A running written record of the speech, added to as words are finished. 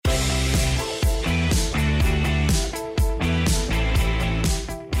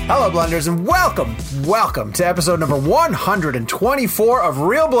Hello, Blenders, and welcome to episode number 124 of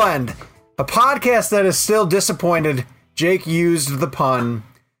Real Blend, a podcast that is still disappointed Jake used the pun,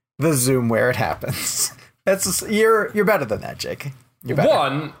 the Zoom where it happens. You're better than that, Jake. You're better.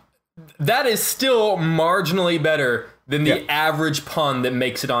 One, that is still marginally better than the average pun that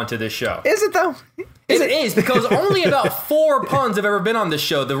makes it onto this show. Is it, though? It is, because only about 4 puns have ever been on this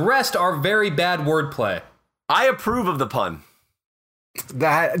show. The rest are very bad wordplay. I approve of the pun.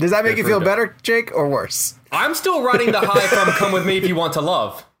 Does that make you feel better, Jake, or worse? I'm still riding the high from Come With Me If You Want to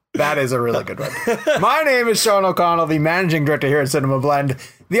Love. That is a really good one. My name is Sean O'Connell, the managing director here at Cinema Blend.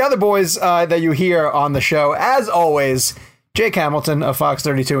 The other boys that you hear on the show, as always, Jake Hamilton of Fox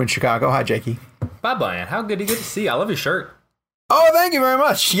 32 in Chicago. Hi, Jakey. Bye, Brian. How good to get to see you. I love your shirt. Oh, thank you very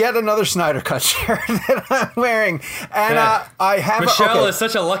much. Yet another Snyder Cut shirt that I'm wearing. And I have... Michelle is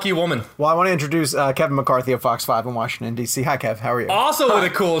such a lucky woman. Well, I want to introduce Kevin McCarthy of Fox 5 in Washington, D.C. Hi, Kev. How are you? Also with a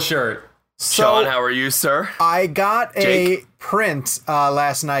cool shirt. Sean, how are you, sir? I got Jake? a print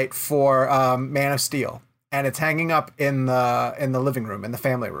last night for Man of Steel, and it's hanging up in the living room, in the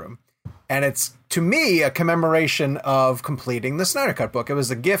family room. And it's, to me, a commemoration of completing the Snyder Cut book. It was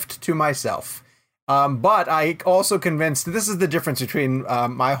a gift to myself. But I also convinced this is the difference between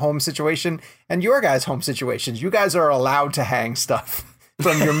my home situation and your guys' home situations. You guys are allowed to hang stuff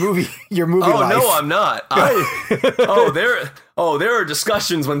from your movie life. No, I'm not. There are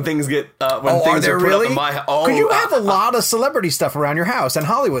discussions when things get when things are put really? up in my house. Because you have a lot of celebrity stuff around your house and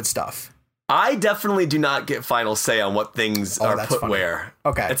Hollywood stuff. I definitely do not get final say on what things are put funny. where.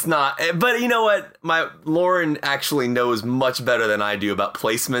 Okay. It's not, but you know what? Lauren actually knows much better than I do about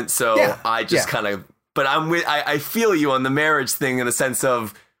placement, so I just kind of, but I feel you on the marriage thing in the sense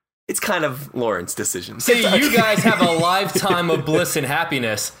of, it's kind of Lauren's decision. See, you guys have a lifetime of bliss and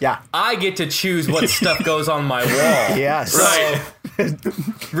happiness. Yeah. I get to choose what stuff goes on my wall. Yes. Right.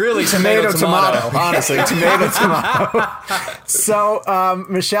 Really, tomato. Honestly, tomato. So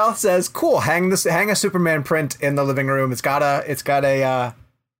Michelle says, "Cool, hang a Superman print in the living room. It's got a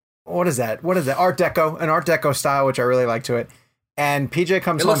what is that? An Art Deco style, which I really like to it." And PJ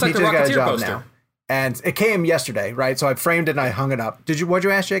comes home. Like PJ's got a job poster. now, and it came yesterday, right? So I framed it and I hung it up. What'd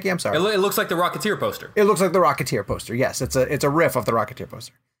you ask, Jakey? I'm sorry. It looks like the Rocketeer poster. It looks like the Rocketeer poster. Yes, it's a riff of the Rocketeer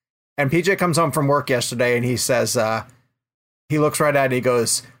poster. And PJ comes home from work yesterday and he says, he looks right at it and he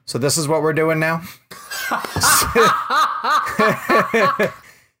goes, "So this is what we're doing now?"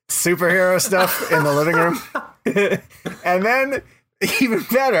 Superhero stuff in the living room. And then, even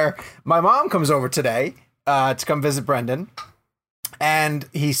better, my mom comes over today to come visit Brendan. And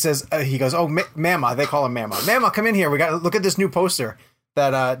he says, he goes, "Oh, Mama," they call him Mama. "Mama, come in here. We got to look at this new poster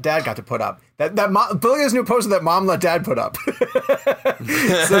that Dad got to put up. Look at this new poster that Mom let Dad put up."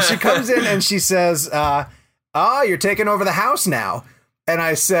 So she comes in and she says, "You're taking over the house now." And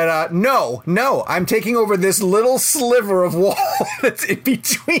I said, no, I'm taking over this little sliver of wall that's in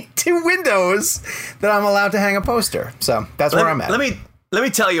between 2 windows that I'm allowed to hang a poster. So that's where I'm at. Let me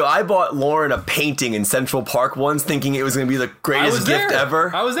tell you, I bought Lauren a painting in Central Park once, thinking it was going to be the greatest gift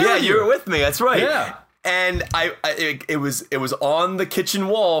ever. I was there. Yeah, you were with me. That's right. Yeah. And it was on the kitchen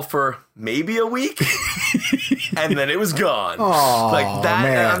wall for maybe a week, and then it was gone. Aww, like that.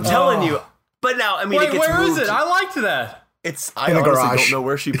 Man. I'm telling you. But now, I mean, Wait, it gets where moved. is it? I liked that. I in the honestly garage. don't know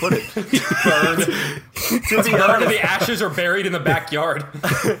where she put it. Burned. The ashes are buried in the backyard.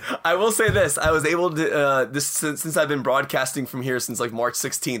 I will say this: I was able to since I've been broadcasting from here since like March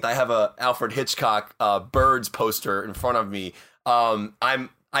 16th. I have a Alfred Hitchcock Birds poster in front of me.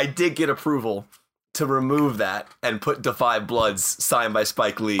 I did get approval to remove that and put Defy Bloods signed by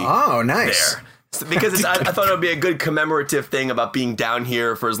Spike Lee. Oh, nice. There. Because I thought it would be a good commemorative thing about being down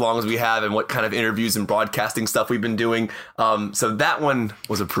here for as long as we have and what kind of interviews and broadcasting stuff we've been doing. So that one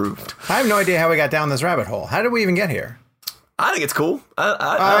was approved. I have no idea how we got down this rabbit hole. How did we even get here? I think it's cool.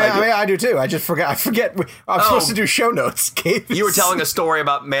 I do too. I forget. I'm supposed to do show notes. You were telling a story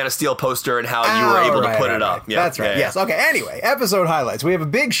about Man of Steel poster and how you were able to put it up. Yeah, that's right. Yes. Okay. Anyway, episode highlights. We have a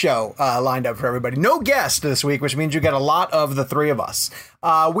big show lined up for everybody. No guest this week, which means you get a lot of the 3 of us.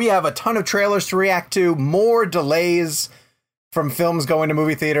 We have a ton of trailers to react to, more delays from films going to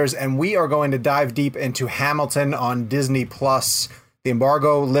movie theaters, and we are going to dive deep into Hamilton on Disney Plus. The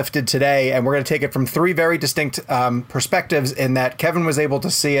embargo lifted today, and we're going to take it from 3 very distinct perspectives in that Kevin was able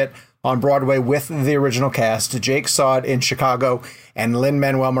to see it on Broadway with the original cast. Jake saw it in Chicago, and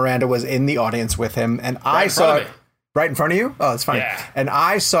Lin-Manuel Miranda was in the audience with him. And I saw it right in front of you. Oh, it's funny. Yeah. And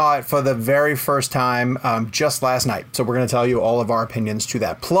I saw it for the very first time just last night. So we're going to tell you all of our opinions to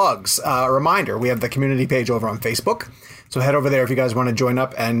that. Plugs. A reminder, we have the community page over on Facebook. So head over there if you guys want to join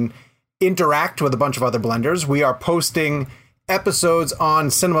up and interact with a bunch of other blenders. We are posting episodes on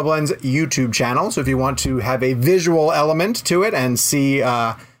Cinema Blend's YouTube channel. So if you want to have a visual element to it and see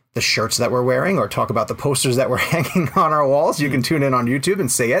the shirts that we're wearing or talk about the posters that we're hanging on our walls, you can tune in on YouTube and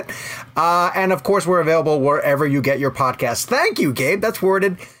see it. And of course, we're available wherever you get your podcasts. Thank you, Gabe. That's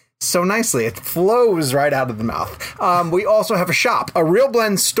worded so nicely. It flows right out of the mouth. We also have a shop, a Real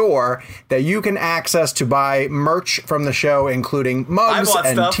Blend store that you can access to buy merch from the show, including mugs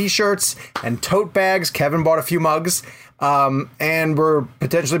and t-shirts and tote bags. Kevin bought a few mugs. And we're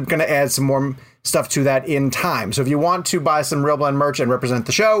potentially going to add some more stuff to that in time. So if you want to buy some Real Blend merch and represent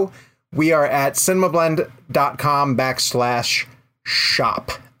the show, we are at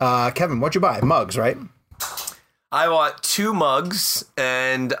cinemablend.com/shop. Kevin, what'd you buy? Mugs, right? I bought 2 mugs,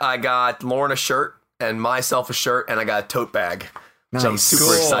 and I got Lauren a shirt, and myself a shirt, and I got a tote bag, which I'm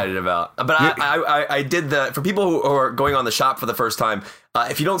super excited about. But I did for people who are going on the shop for the first time,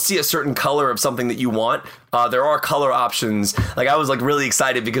 if you don't see a certain color of something that you want, there are color options. Like, I was like really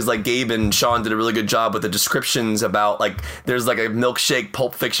excited because like Gabe and Sean did a really good job with the descriptions about like there's like a milkshake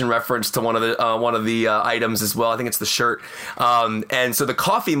Pulp Fiction reference to one of the items as well. I think it's the shirt. And so the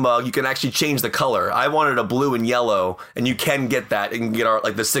coffee mug, you can actually change the color. I wanted a blue and yellow, and you can get that. You can get our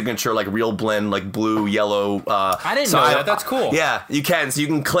like the signature like Real Blend like blue yellow. I didn't know that. That's cool. Yeah, you can. So you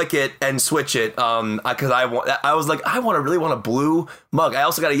can click it and switch it. Because I was like I really want a blue mug. I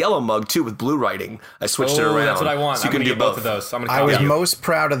also got a yellow mug too with blue writing. I switched it around. That's what I want. So you can do both of those. I was most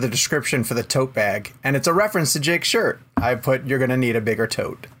proud of the description for the tote bag, and it's a reference to Jake's shirt. I put, "You're going to need a bigger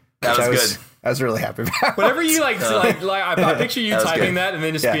tote." That was good. I was really happy about. Whenever you I picture you typing that and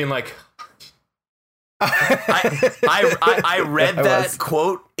then just being like. I read that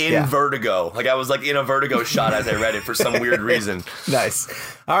quote in Vertigo. Like I was like in a Vertigo shot as I read it for some weird reason. Nice.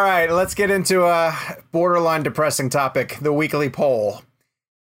 All right, let's get into a borderline depressing topic, the weekly poll.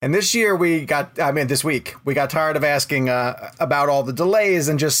 And this week, we got tired of asking about all the delays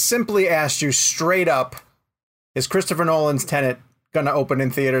and just simply asked you straight up, is Christopher Nolan's Tenet going to open in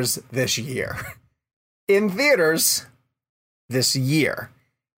theaters this year? In theaters this year.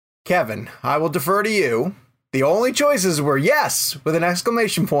 Kevin, I will defer to you. The only choices were yes with an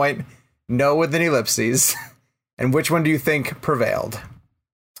exclamation point, no with an ellipses. And which one do you think prevailed?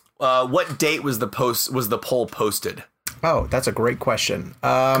 What date was the poll posted? Oh, that's a great question.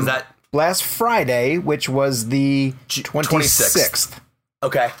 Last Friday, which was the 26th.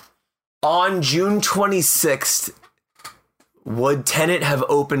 Okay. On June 26th, would Tenet have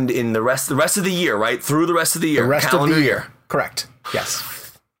opened in the rest of the year, right? Through the rest of the year. The rest of the year. Correct.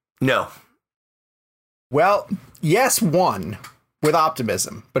 Yes. No. Well, yes won with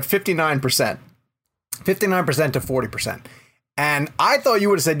optimism, but 59%. 59% to 40%. And I thought you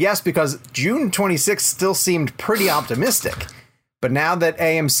would have said yes because June 26th still seemed pretty optimistic. But now that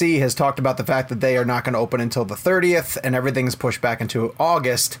AMC has talked about the fact that they are not going to open until the 30th and everything's pushed back into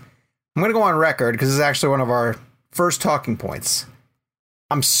August, I'm going to go on record because this is actually one of our first talking points.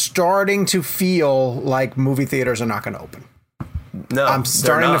 I'm starting to feel like movie theaters are not going to open. No, I'm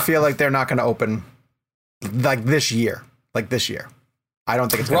starting to feel like they're not going to open like this year. I don't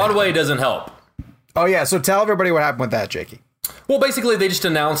think it's Broadway doesn't help. Oh, yeah. So tell everybody what happened with that, Jakey. Well, basically, they just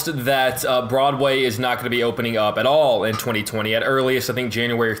announced that Broadway is not going to be opening up at all in 2020. At earliest, I think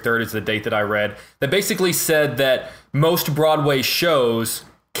January 3rd is the date that I read. They basically said that most Broadway shows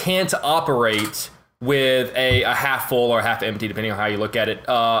can't operate with a half full or half empty, depending on how you look at it,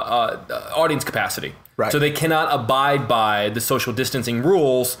 audience capacity. Right. So they cannot abide by the social distancing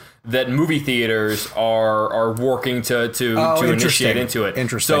rules that movie theaters are working to initiate into it.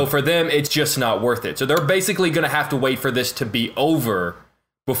 Interesting. So for them, it's just not worth it. So they're basically going to have to wait for this to be over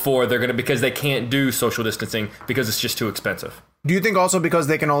before they're going to, because they can't do social distancing because it's just too expensive. Do you think also because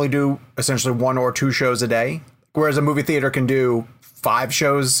they can only do essentially 1 or 2 shows a day, whereas a movie theater can do 5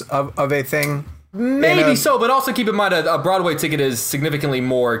 shows of a thing? Maybe so, but also keep in mind a Broadway ticket is significantly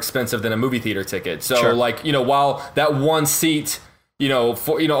more expensive than a movie theater ticket. So, sure. While that one seat,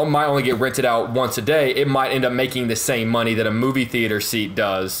 might only get rented out once a day, it might end up making the same money that a movie theater seat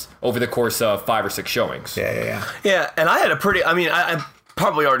does over the course of 5 or 6 showings. Yeah, and I had a pretty, I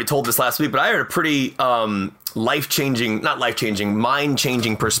probably already told this last week, but I had a pretty mind-changing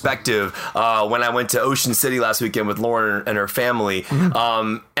perspective when I went to Ocean City last weekend with Lauren and her family.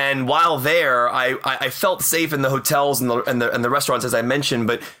 Mm-hmm. And while there, I felt safe in the hotels and the restaurants, as I mentioned,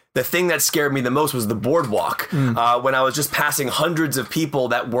 but the thing that scared me the most was the boardwalk. When I was just passing hundreds of people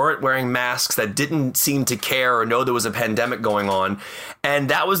that weren't wearing masks, that didn't seem to care or know there was a pandemic going on. And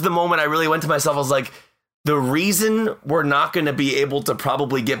that was the moment I really went to myself. I was like, the reason we're not going to be able to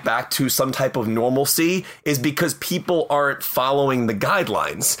probably get back to some type of normalcy is because people aren't following the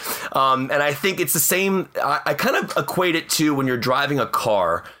guidelines. And I think it's the same. I kind of equate it to when you're driving a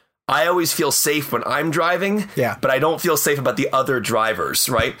car. I always feel safe when I'm driving, but I don't feel safe about the other drivers,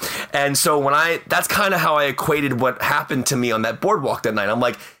 right? And so that's kind of how I equated what happened to me on that boardwalk that night. I'm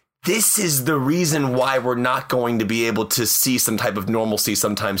like, this is the reason why we're not going to be able to see some type of normalcy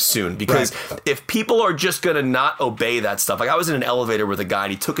sometime soon. Because if people are just going to not obey that stuff, like I was in an elevator with a guy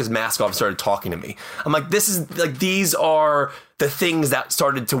and he took his mask off and started talking to me. I'm like, these are the things that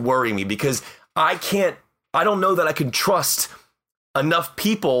started to worry me, because I don't know that I can trust enough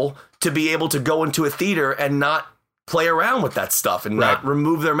people to be able to go into a theater and not play around with that stuff and not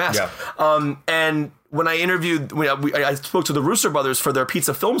remove their mask. And when I I spoke to the Russo brothers for their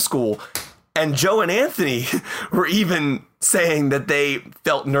Pizza Film School, and Joe and Anthony were even saying that they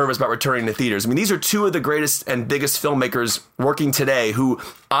felt nervous about returning to theaters. I mean, these are two of the greatest and biggest filmmakers working today who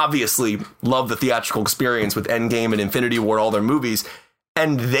obviously love the theatrical experience with Endgame and Infinity War, all their movies.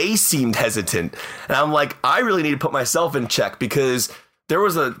 And they seemed hesitant. And I'm like, I really need to put myself in check, because there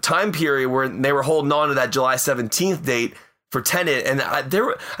was a time period where they were holding on to that July 17th date for Tenet. And I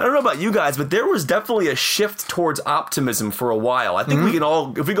don't know about you guys, but there was definitely a shift towards optimism for a while. I think we can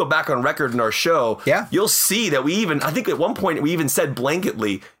all, if we go back on record in our show, you'll see that I think at one point we even said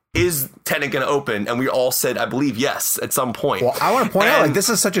blanketly, is Tenet going to open? And we all said, I believe, yes, at some point. Well, I want to point out, like, this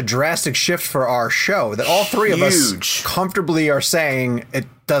is such a drastic shift for our show that all three of us comfortably are saying it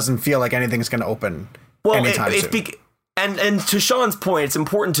doesn't feel like anything's going to open anytime soon. And to Sean's point, it's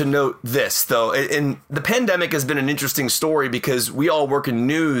important to note this, though. And the pandemic has been an interesting story because we all work in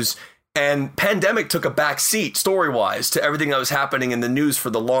news, and pandemic took a back seat story-wise to everything that was happening in the news for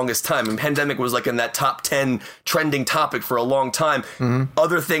the longest time. And pandemic was like in that top 10 trending topic for a long time.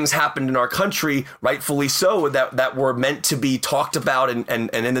 Other things happened in our country, rightfully so, that were meant to be talked about and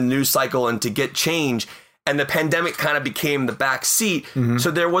in the news cycle and to get change. And the pandemic kind of became the back seat. So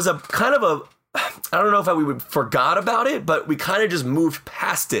there was a kind of I don't know if we forgot about it, but we kind of just moved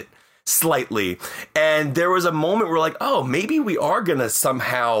past it slightly. And there was a moment where like, oh, maybe we are going to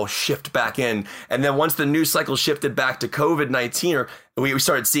somehow shift back in. And then once the news cycle shifted back to COVID-19, we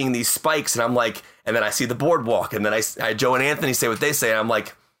started seeing these spikes, and I'm like, and then I see the boardwalk, and then I Joe and Anthony say what they say, and I'm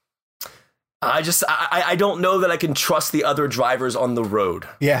like, I don't know that I can trust the other drivers on the road.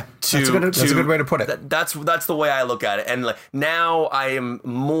 Yeah, that's a good way to put it. That's the way I look at it. And like, now I am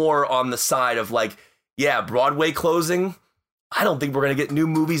more on the side of like, yeah, Broadway closing, I don't think we're going to get new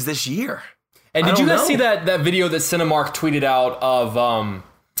movies this year. And did you guys see that video that Cinemark tweeted out of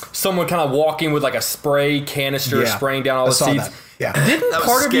someone kind of walking with like a spray canister spraying down all the seats? That. Yeah. Didn't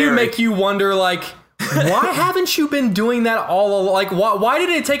part of you make you wonder, like, why haven't you been doing that all along? Like, why did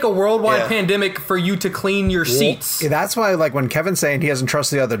it take a worldwide pandemic for you to clean your seats? That's why, like, when Kevin's saying he doesn't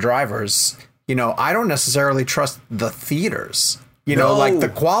trust the other drivers, I don't necessarily trust the theaters. Like, the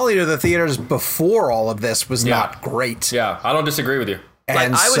quality of the theaters before all of this was not great. Yeah, I don't disagree with you.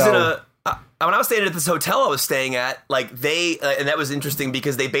 And when I was staying at this hotel I was staying at, like, they and that was interesting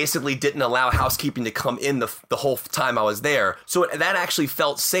because they basically didn't allow housekeeping to come in the whole time I was there. So that actually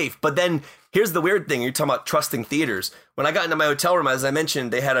felt safe. But then here's the weird thing. You're talking about trusting theaters. When I got into my hotel room, as I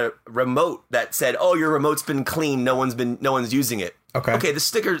mentioned, they had a remote that said, "Oh, your remote's been cleaned. No one's using it." Okay, the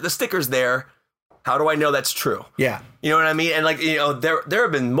sticker's there. How do I know that's true? Yeah. You know what I mean? And like, there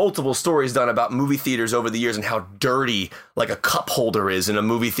have been multiple stories done about movie theaters over the years and how dirty like a cup holder is in a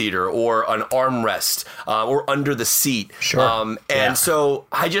movie theater, or an armrest, or under the seat. Sure. So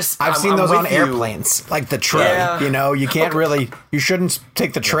I've seen those on airplanes, like the tray. Yeah. You can't really, you shouldn't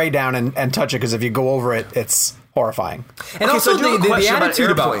take the tray down and touch it, because if you go over it, it's horrifying. And also the attitude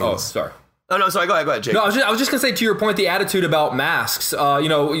about Oh, sorry. Oh, no, sorry. Go ahead, Jake. No, I was just going to say, to your point, the attitude about masks. I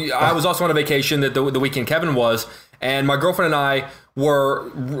was also on a vacation that the weekend Kevin was, and my girlfriend and I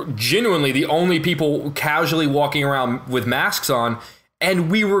were genuinely the only people casually walking around with masks on, and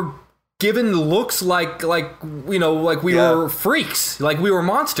we were given looks like we were freaks, like we were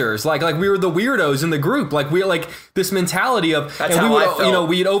monsters, like we were the weirdos in the group, like we like this mentality of. That's and we would, I felt.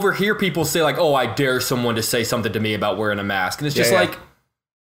 We'd overhear people say like, "Oh, I dare someone to say something to me about wearing a mask," and it's just like.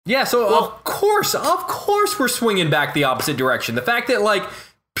 Yeah, so of course we're swinging back the opposite direction. The fact that like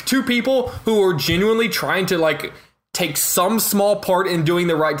two people who are genuinely trying to like take some small part in doing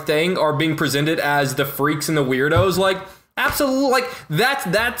the right thing are being presented as the freaks and the weirdos, like Absolutely. Like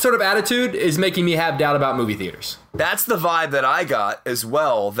that sort of attitude is making me have doubt about movie theaters. That's the vibe that I got as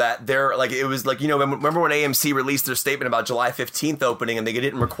well. That they're like, it was like, remember when AMC released their statement about July 15th opening and they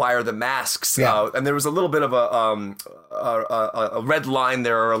didn't require the masks? Yeah. And there was a little bit of a red line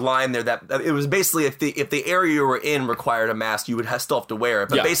there, or a line there that it was basically if the area you were in required a mask, you would still have to wear it.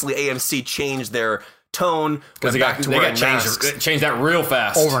 But basically AMC changed their tone because they got changed that real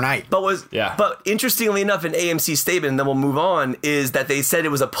fast overnight. But interestingly enough, in AMC's statement, and then we'll move on, is that they said it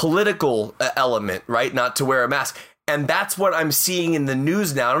was a political element, right? Not to wear a mask. And that's what I'm seeing in the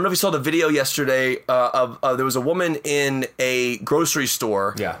news now. I don't know if you saw the video yesterday of there was a woman in a grocery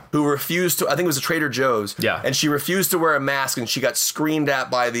store who refused to, I think it was a Trader Joe's, and she refused to wear a mask, and she got screamed at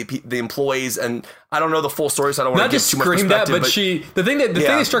by the employees. And I don't know the full story, so I don't want to give too much perspective. Not just screamed at, but the thing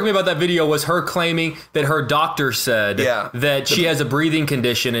that struck me about that video was her claiming that her doctor said that she has a breathing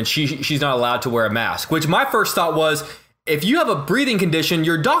condition and she's not allowed to wear a mask. Which my first thought was, if you have a breathing condition,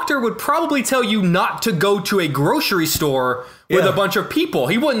 your doctor would probably tell you not to go to a grocery store with a bunch of people.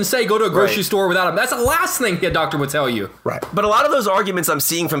 He wouldn't say go to a grocery store without a... That's the last thing a doctor would tell you. Right. But a lot of those arguments I'm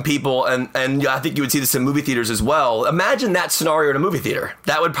seeing from people, and I think you would see this in movie theaters as well. Imagine that scenario in a movie theater.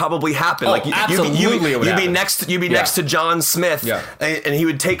 That would probably happen. Absolutely you'd be next to John Smith, and he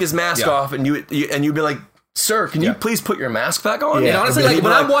would take his mask off, and you'd be like, "Sir, can you please put your mask back on?" And honestly, like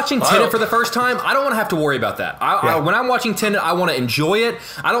when I'm watching Tenet for the first time, I don't want to have to worry about that. When I'm watching Tenet, I want to enjoy it.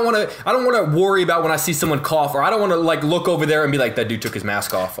 I don't want to worry about when I see someone cough, or I don't want to like look over there and be like, "That dude took his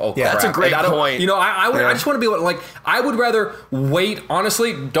mask off." Oh, crap. That's a great point. I just want to be like, I would rather wait.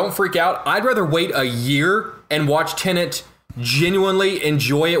 Honestly, don't freak out. I'd rather wait a year and watch Tenet, genuinely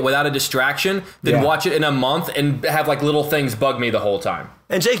enjoy it without a distraction, than watch it in a month and have like little things bug me the whole time.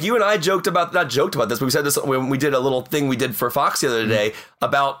 And Jake, you and I not joked about this, but we said this when we did a little thing we did for Fox the other day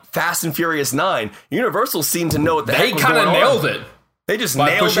about Fast and Furious 9. Universal seemed to know what the heck was going on. They kind of nailed it. They just by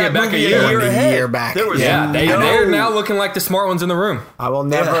nailed pushing that it back movie a year ahead. Year back. They're now looking like the smart ones in the room. I will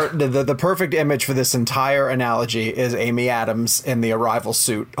never. The perfect image for this entire analogy is Amy Adams in the Arrival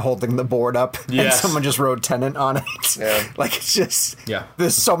suit holding the board up, and someone just wrote Tenet on it. Like it's just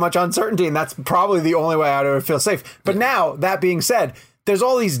there's so much uncertainty, and that's probably the only way I would feel safe. But now that being said, there's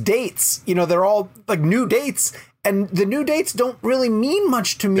all these dates. They're all like new dates, and the new dates don't really mean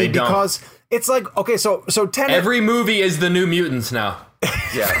much to me because it's like, okay, so Tenet. Every movie is the New Mutants now.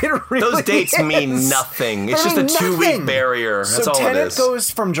 Yeah, really those dates is. mean nothing. It's just a 2-week barrier. That's all Tenet it is. goes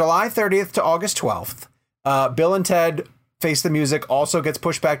from July 30th to August 12th. Bill and Ted Face the Music also gets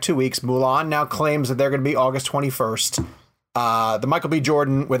pushed back 2 weeks. Mulan now claims that they're going to be August 21st. The Michael B.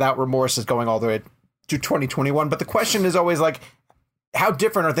 Jordan Without Remorse is going all the way to 2021. But the question is always like, how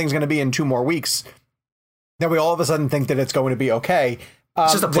different are things going to be in 2 more weeks? Then we all of a sudden think that it's going to be okay.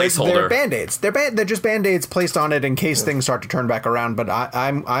 It's just a placeholder. They're Band-Aids. They're just Band-Aids placed on it in case things start to turn back around. But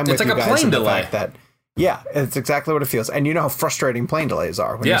I'm with like you a guys plane in the delay. fact that it's exactly what it feels. And you know how frustrating plane delays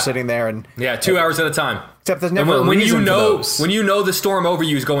are when you're sitting there and 2 hours at a time. Except there's never when a reason for those. When you know the storm over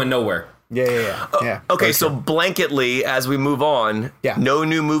you is going nowhere. Yeah. Okay, so blanketly, as we move on, no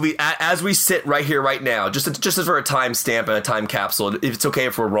new movie. As we sit right here, right now, just as for a timestamp and a time capsule, if it's okay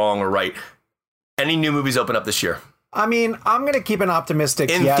if we're wrong or right, any new movies open up this year? I mean, I'm going to keep an optimistic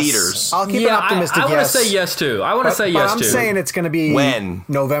in yes. theaters. I'll keep an optimistic yes. I want to say yes, too. I'm saying it's going to be when?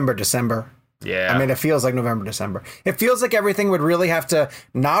 November, December. Yeah. I mean, it feels like November, December. It feels like everything would really have to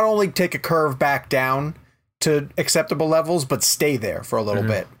not only take a curve back down to acceptable levels, but stay there for a little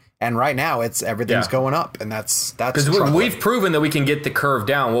bit. And right now, everything's going up, and that's because we've proven that we can get the curve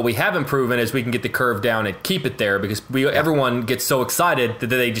down. What we haven't proven is we can get the curve down and keep it there because everyone gets so excited that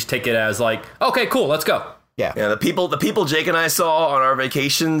they just take it as like, okay, cool, let's go. Yeah. The people Jake and I saw on our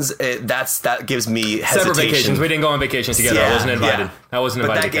vacations, that gives me hesitation. Separate vacations. We didn't go on vacation together. I wasn't invited. I wasn't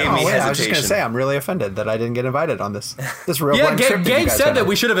invited. But that gave me hesitation. I was just going to say, I'm really offended that I didn't get invited on this real trip. Gabe said that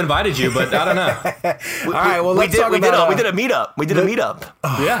we should have invited you, but I don't know. All right, well, let's talk about... We did a meetup.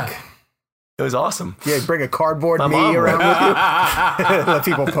 Yeah. It was awesome. Yeah, bring a cardboard me around with you. Let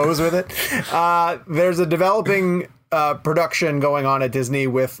people pose with it. There's a developing production going on at Disney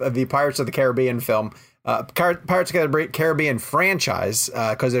with the Pirates of the Caribbean film. Pirates of the Caribbean franchise,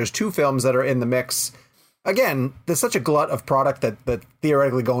 because there's 2 films that are in the mix. Again, there's such a glut of product that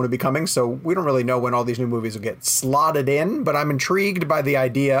theoretically going to be coming, so we don't really know when all these new movies will get slotted in, but I'm intrigued by the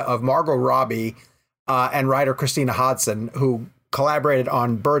idea of Margot Robbie and writer Christina Hodson, who collaborated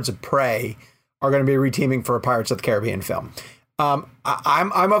on Birds of Prey, are going to be reteaming for a Pirates of the Caribbean film. I'm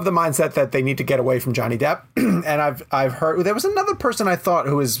of the mindset that they need to get away from Johnny Depp, and I've heard there was another person I thought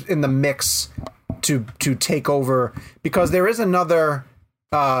who was in the mix to take over, because there is another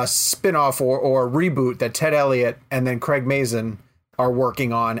spin-off or reboot that Ted Elliott and then Craig Mazin are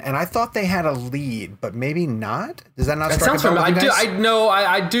working on, and I thought they had a lead, but maybe not. Does that not? That strike sounds a bell familiar. with you guys?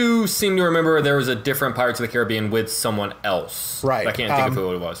 I do seem to remember there was a different Pirates of the Caribbean with someone else. Right. I can't think of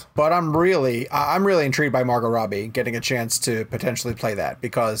who it was. But I'm really intrigued by Margot Robbie getting a chance to potentially play that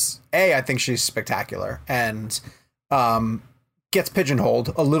because I think she's spectacular and gets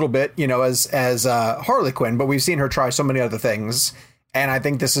pigeonholed a little bit, as Harley Quinn. But we've seen her try so many other things, and I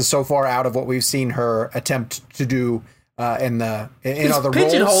think this is so far out of what we've seen her attempt to do in other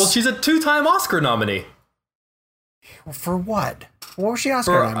Pigeonholed. roles. She's a 2-time Oscar nominee. For what? What was she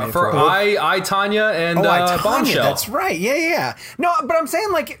Oscar nominated for? I, Tonya, and Tonya, Bombshell. that's right. Yeah. No, but I'm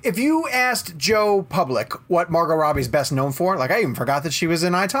saying, like, if you asked Joe Public what Margot Robbie's best known for, like, I even forgot that she was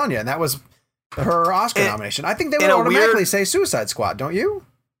in I, Tonya, and that was her Oscar nomination. I think they would automatically say Suicide Squad, don't you?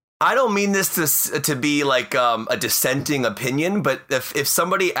 I don't mean this to be like a dissenting opinion, but if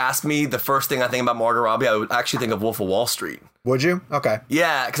somebody asked me the first thing I think about Margot Robbie, I would actually think of Wolf of Wall Street. Would you? Okay.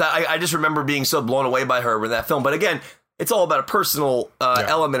 Yeah, because I just remember being so blown away by her in that film. But again, it's all about a personal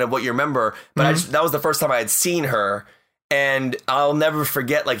element of what you remember. But that was the first time I had seen her. And I'll never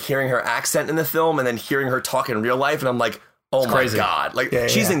forget like hearing her accent in the film and then hearing her talk in real life. And I'm like, oh my God. Like,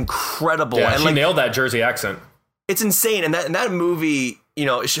 she's incredible. Yeah, and she nailed that Jersey accent. It's insane. And that movie,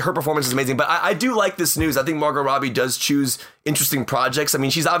 her performance is amazing. But I do like this news. I think Margot Robbie does choose interesting projects. I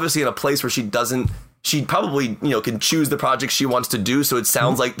mean, she's obviously in a place where she probably, can choose the project she wants to do. So it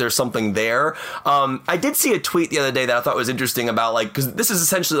sounds like there's something there. I did see a tweet the other day that I thought was interesting about because this is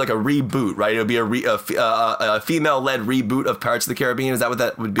essentially like a reboot, right? It would be a female-led reboot of Pirates of the Caribbean. Is that what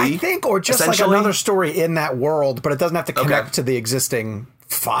that would be? I think, or just like another story in that world, but it doesn't have to connect to the existing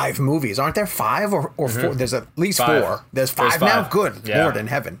 5 movies. Aren't there 5 or 4? There's at least 4. There's 5 now? Good Lord in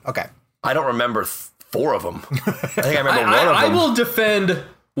heaven. Okay. I don't remember 4 of them. I think I remember one of them. I will defend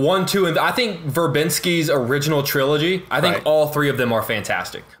 1, 2, and I think Verbinski's original trilogy, I think all 3 of them are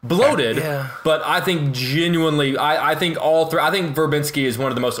fantastic. Bloated, but I think genuinely, I think all 3, I think Verbinski is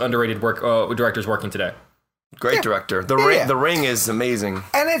one of the most underrated directors working today. Great director. The Ring is amazing.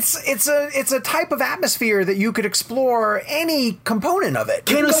 And it's a type of atmosphere that you could explore any component of it.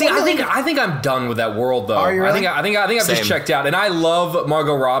 I think I'm done with that world though. Are you really? I think I've just checked out. And I love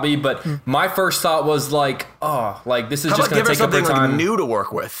Margot Robbie, but my first thought was like, this is just going to take up their time. Like new to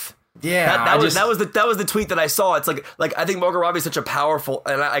work with. Yeah, that was the tweet that I saw. It's like I think Margot Robbie is such a powerful,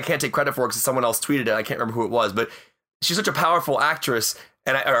 and I can't take credit for it because someone else tweeted it. I can't remember who it was, but she's such a powerful actress.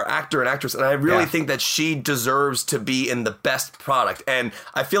 Or actor and actress, and I really think that she deserves to be in the best product. And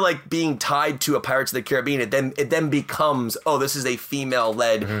I feel like being tied to a Pirates of the Caribbean, it then becomes, this is a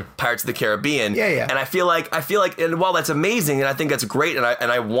female-led Pirates of the Caribbean. Yeah. And I feel like, and while that's amazing, and I think that's great, and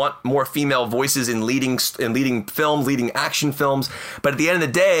I want more female voices in leading films, leading action films. But at the end of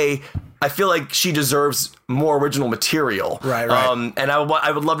the day, I feel like she deserves more original material. Right. And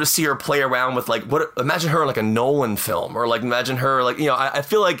I would love to see her play around with imagine her in like a Nolan film, or like imagine her like, I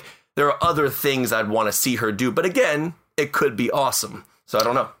feel like there are other things I'd want to see her do. But again, it could be awesome. So I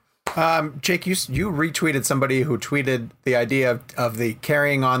don't know. Jake, you retweeted somebody who tweeted the idea of the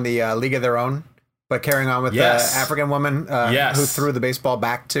carrying on the League of Their Own, but carrying on with the African woman who threw the baseball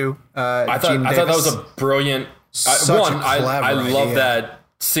back to I thought that was a brilliant. I love that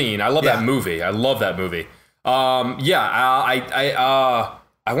scene. I love that movie. I love that movie. Was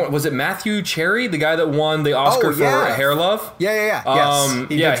it Matthew Cherry, the guy that won the Oscar for Hair Love? Yeah.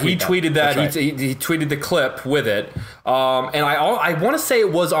 He tweeted that. Right. He tweeted the clip with it. And I want to say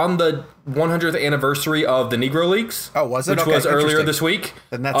it was on the 100th anniversary of the Negro Leagues. Oh, was it? Which was earlier this week.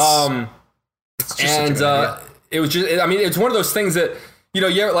 And that's it's just it was just. I mean, it's one of those things that.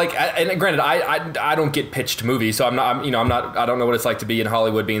 And granted, I don't get pitched movies, so I don't know what it's like to be in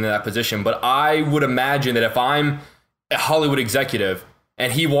Hollywood being in that position, but I would imagine that if I'm a Hollywood executive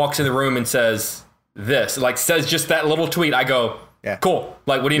and he walks in the room and says just that little tweet, I go, cool.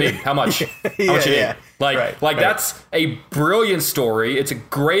 Like, what do you need? How much? How much you need? That's a brilliant story. It's a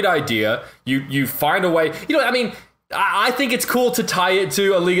great idea. You find a way, I think it's cool to tie it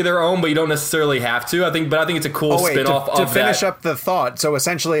to a League of Their Own, but you don't necessarily have to. I think it's a cool spin-off of that. To finish up the thought, so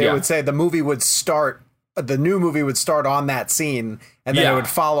essentially it would say the new movie would start on that scene, and then it would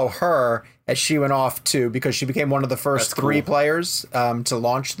follow her as she went off because she became one of the first 3 players to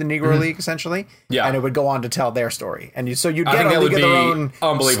launch the Negro League, essentially. Yeah. And it would go on to tell their story. And you'd get a League of Their Own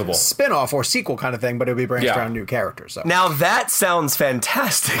unbelievable spin-off or sequel kind of thing, but it would be branched around new characters. So. Now that sounds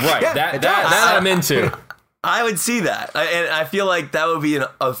fantastic. Right. That I'm into. I would see that, and I feel like that would be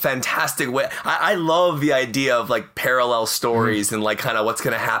a fantastic way. I love the idea of like parallel stories and like kind of what's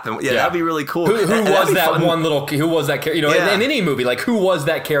going to happen. Yeah, that'd be really cool. Who was that one little? Who was that character? You know, in any movie, like who was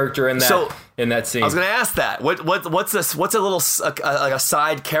that character in that scene? I was going to ask that. What's a little like a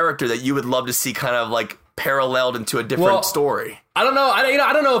side character that you would love to see kind of like paralleled into a different story? I don't know.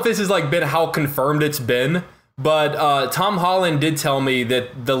 I don't know if this has like been how confirmed it's been. But Tom Holland did tell me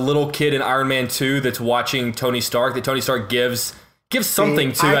that the little kid in Iron Man 2 that's watching Tony Stark, that Tony Stark gives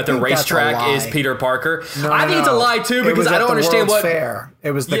something to at the racetrack is Peter Parker. I think it's a lie too because I don't understand what fair.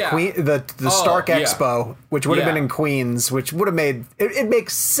 It was the Queen, the Stark Expo, which would have been in Queens, which would have made it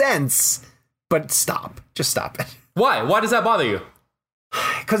makes sense. But just stop it. Why? Why does that bother you?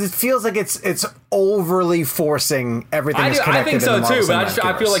 Because it feels like it's overly forcing everything. I think so too, but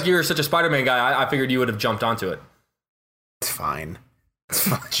I feel like you're such a Spider-Man guy. I figured you would have jumped onto it. It's fine.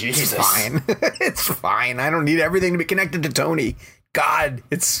 Jesus. It's fine. It's fine. I don't need everything to be connected to Tony. God,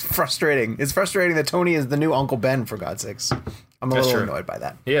 it's frustrating. It's frustrating that Tony is the new Uncle Ben, for God's sakes. I'm a little annoyed by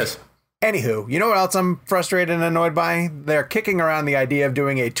that. He is. Anywho, you know what else I'm frustrated and annoyed by? They're kicking around the idea of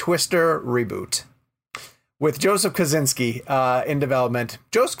doing a Twister reboot. With Joseph Kosinski in development.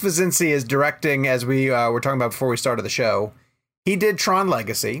 Joseph Kosinski is directing, as we were talking about before we started the show. He did Tron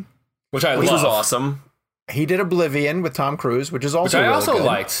Legacy. Which was awesome. He did Oblivion with Tom Cruise, which is also really good.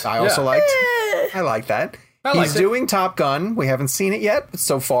 liked. I also liked. I like that. He's doing Top Gun. We haven't seen it yet, but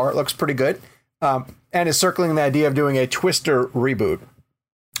so far it looks pretty good. And is circling the idea of doing a Twister reboot.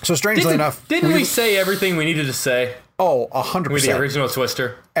 So strangely enough... Didn't we say everything we needed to say? Oh, 100%. With the original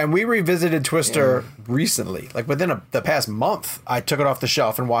Twister. And we revisited Twister recently. Like within the past month, I took it off the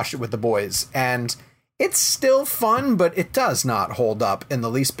shelf and watched it with the boys. And it's still fun, but it does not hold up in the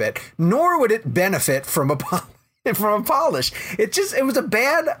least bit. Nor would it benefit from a polish. It was a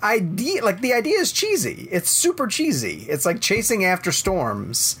bad idea. Like the idea is cheesy. It's super cheesy. It's like chasing after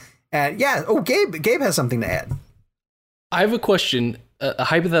storms. And Gabe has something to add. I have a question. A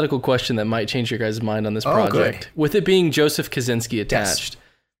hypothetical question that might change your guys' mind on this project. Good. With it being Joseph Kosinski attached,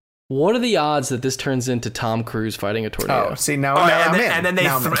 what are the odds that this turns into Tom Cruise fighting a tornado? Oh, see, now I'm in. And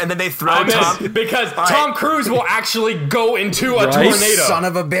then they throw Tom... Because Tom Cruise will actually go into a tornado. Son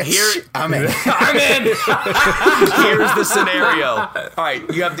of a bitch. I'm in. I'm in. Here's the scenario. All right,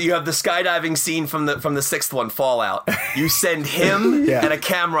 you have the skydiving scene from the sixth one, Fallout. You send him and a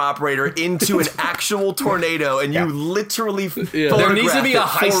camera operator into an actual tornado, and you literally photograph there needs to be a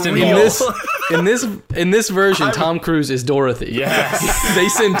heist involved. In this version, Tom Cruise is Dorothy. Yes. They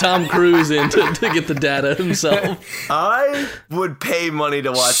send Tom Cruise in to get the data himself. I would pay money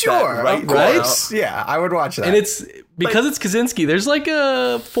to watch that right? Yeah, I would watch that. And it's because it's Kosinski, there's like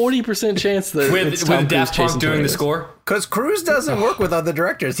a 40% chance that it's Tom with Daft Punk doing the score. Because Cruise doesn't work with other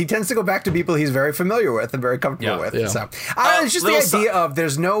directors. He tends to go back to people he's very familiar with and very comfortable with. Yeah. So it's just the idea of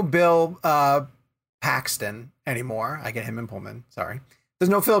there's no Bill Paxton anymore. I get him and Pullman. Sorry. There's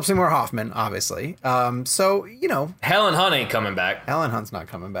no Philip Seymour Hoffman, obviously. So, Helen Hunt ain't coming back. Helen Hunt's not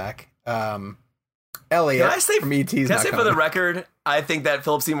coming back. Elliot from E.T.'s Can I not say coming for the back. record, I think that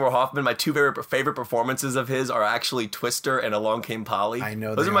Philip Seymour Hoffman, my two favorite performances of his are actually Twister and Along Came Polly. I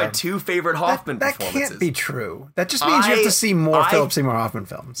know those are my two favorite Hoffman performances. That can't be true. That just means you have to see more Philip Seymour Hoffman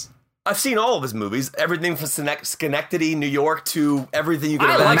films. I've seen all of his movies, everything from Schenectady, New York, to everything you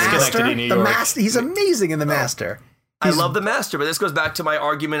can I like imagine. Schenectady, New York. The Master. He's amazing in The Master. I love The Master, but this goes back to my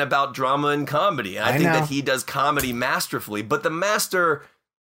argument about drama and comedy. I think that he does comedy masterfully, but The Master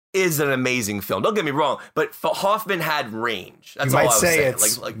is an amazing film. Don't get me wrong, but Hoffman had range. That's all I was saying.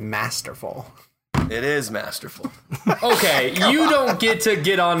 It's like masterful. It is masterful. Okay, you don't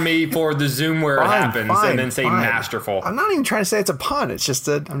get on me for the Zoom where it happens and then say masterful. I'm not even trying to say it's a pun. It's just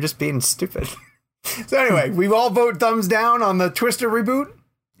that I'm just being stupid. So anyway, we all vote thumbs down on the Twister reboot.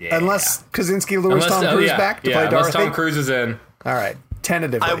 Yeah. Unless Kosinski lures Tom Cruise back to play Dorothy. Unless Tom Cruise is in. All right,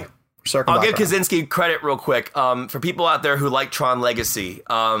 tentatively. I'll give Kosinski credit real quick. For people out there who like Tron Legacy,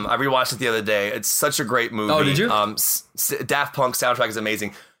 I rewatched it the other day. It's such a great movie. Oh, did you? Daft Punk soundtrack is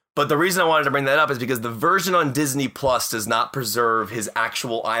amazing. But the reason I wanted to bring that up is because the version on Disney Plus does not preserve his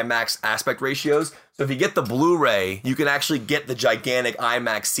actual IMAX aspect ratios. So if you get the Blu-ray, you can actually get the gigantic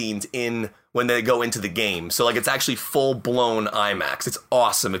IMAX scenes in when they go into the game. So like it's actually full-blown IMAX. It's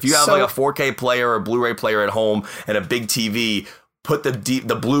awesome. If you have like a 4K player or a Blu-ray player at home and a big TV, put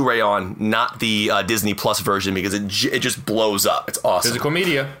the Blu-ray on, not the Disney Plus version, because it just blows up. It's awesome. Physical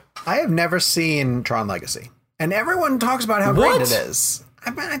media. I have never seen Tron Legacy, and everyone talks about how great it is.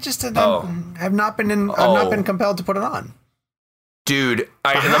 I just have not been compelled to put it on. Dude,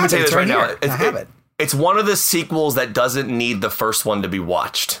 let me tell you this right now. I have it. It's one of the sequels that doesn't need the first one to be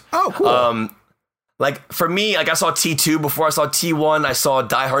watched. Oh, cool. Like for me, like I saw T2 before I saw T1. I saw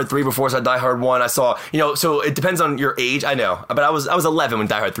Die Hard 3 before I saw Die Hard 1. I saw, so it depends on your age. I know, but I was 11 when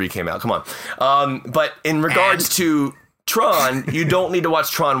Die Hard 3 came out. Come on. But in regards to Tron, you don't need to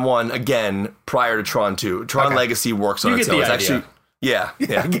watch Tron 1 again prior to Tron 2. Tron Legacy works on its own. It's actually, yeah.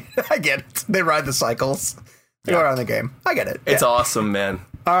 I get it. They ride the cycles. They go around the game. I get it. It's awesome, man.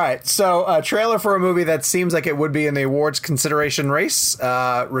 All right, so a trailer for a movie that seems like it would be in the awards consideration race.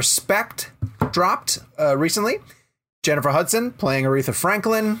 Respect dropped recently. Jennifer Hudson playing Aretha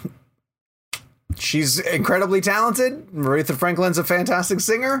Franklin. She's incredibly talented. Aretha Franklin's a fantastic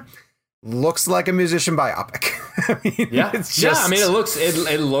singer. Looks like a musician biopic. It's just... I mean, it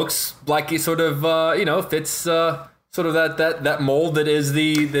looks like it sort of fits sort of that mold that is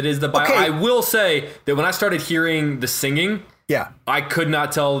the bio. Okay. I will say that when I started hearing the singing. Yeah, I could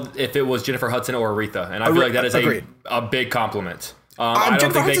not tell if it was Jennifer Hudson or Aretha, and I feel like that is a big compliment. I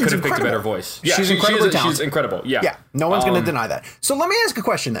don't think they could have picked a better voice. Yeah, she's incredibly talented. She's incredible. Yeah, no one's going to deny that. So let me ask a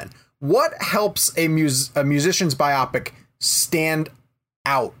question then. What helps a musician's biopic stand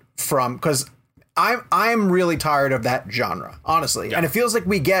out from? Because I'm really tired of that genre, honestly, and it feels like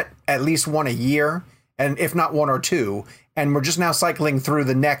we get at least one a year, and if not one or two, and we're just now cycling through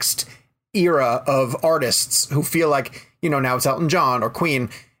the next era of artists who feel like, now it's Elton John or Queen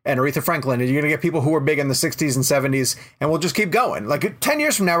and Aretha Franklin, and you're going to get people who were big in the 60s and 70s, and we'll just keep going. Like 10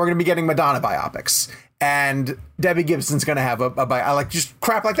 years from now, we're going to be getting Madonna biopics, and Debbie Gibson's going to have a like just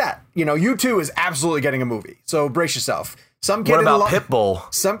crap like that. U2 is absolutely getting a movie, so brace yourself. Some kid what about Pitbull?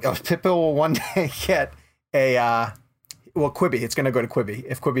 Pitbull will one day get a Quibi. It's going to go to Quibi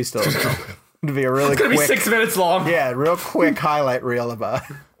if Quibi's still around. It'll be a really quick. It's going to be 6 minutes long. Yeah, real quick highlight reel of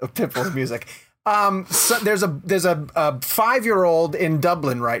Pitbull's music. So there's a 5-year-old in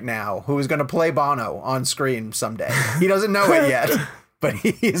Dublin right now who is going to play Bono on screen someday. He doesn't know it yet, but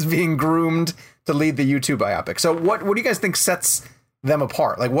he is being groomed to lead the U2 biopic. So what do you guys think sets them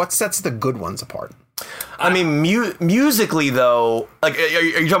apart? Like, what sets the good ones apart? I mean, musically though, like, are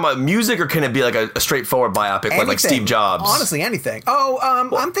you talking about music, or can it be like a straightforward biopic, like Steve Jobs? Honestly, anything.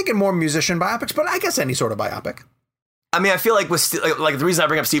 I'm thinking more musician biopics, but I guess any sort of biopic. I mean, I feel like with like the reason I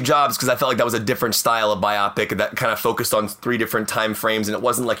bring up Steve Jobs, because I felt like that was a different style of biopic that kind of focused on 3 different time frames, and it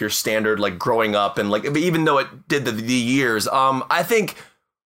wasn't like your standard like growing up and like, even though it did the years. I think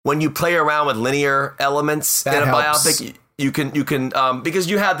when you play around with linear elements in a biopic, you can because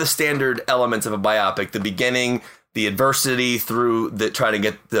you have the standard elements of a biopic: the beginning, the adversity through the trying to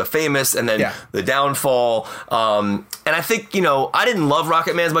get the famous, and then the downfall. And I think, I didn't love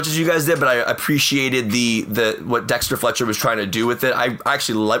Rocket Man as much as you guys did, but I appreciated the what Dexter Fletcher was trying to do with it. I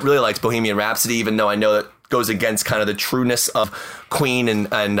actually really liked Bohemian Rhapsody, even though I know that goes against kind of the trueness of Queen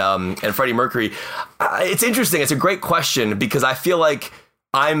and Freddie Mercury. It's interesting. It's a great question, because I feel like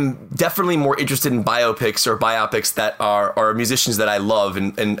I'm definitely more interested in biopics or biopics that are musicians that I love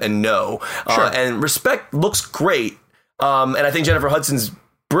and know. Sure. And Respect looks great. And I think Jennifer Hudson's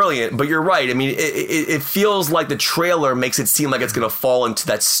brilliant, but you're right. I mean, it feels like the trailer makes it seem like it's going to fall into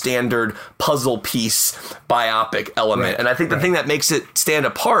that standard puzzle piece biopic element. Right. And I think the thing that makes it stand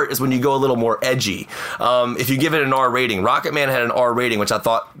apart is when you go a little more edgy. If you give it an R rating, Rocket Man had an R rating, which I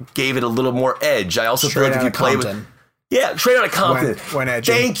thought gave it a little more edge. I also feel like if you play with... Yeah, Straight Outta Compton. When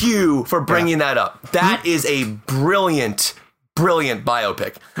edgy. Thank you for bringing that up. That is a brilliant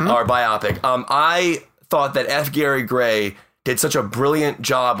biopic or biopic. I thought that F. Gary Gray did such a brilliant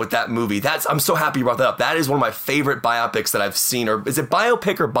job with that movie. I'm so happy you brought that up. That is one of my favorite biopics that I've seen. Or is it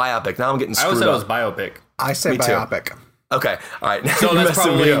biopic or biopic? Now I'm getting screwed up. I always said it was biopic. I say biopic. Too. Okay, all right. So that's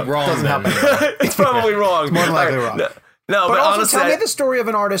probably wrong. It's probably wrong. It's more than likely wrong. No, but also honestly, tell me the story of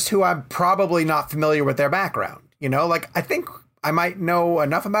an artist who I'm probably not familiar with their background. Like I think I might know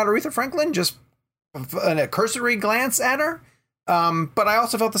enough about Aretha Franklin just in a cursory glance at her. But I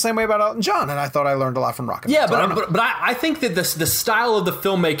also felt the same way about Elton John, and I thought I learned a lot from Rocket Man. Yeah, but I think that the style of the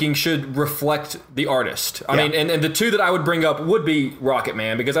filmmaking should reflect the artist. I mean, and the two that I would bring up would be Rocket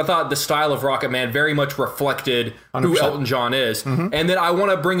Man, because I thought the style of Rocket Man very much reflected 100%. Who Elton John is. Mm-hmm. And then I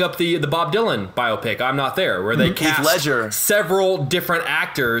want to bring up the Bob Dylan biopic, I'm Not There, where they cast several different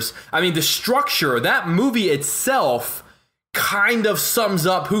actors. I mean, the structure, that movie itself kind of sums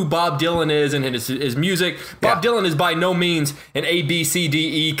up who Bob Dylan is and his music. Bob Dylan is by no means an A, B, C,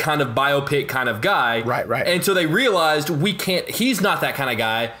 D, E kind of biopic kind of guy. Right. And so they realized he's not that kind of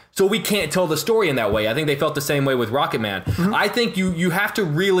guy, so we can't tell the story in that way. I think they felt the same way with Rocket Man. Mm-hmm. I think you have to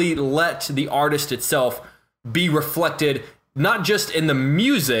really let the artist itself be reflected not just in the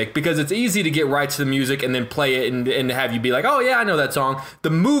music, because it's easy to get rights to the music and then play it and have you be like, oh yeah, I know that song. The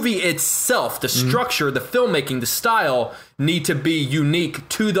movie itself, the structure, the filmmaking, the style need to be unique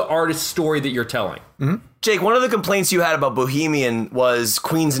to the artist's story that you're telling. Jake, one of the complaints you had about Bohemian was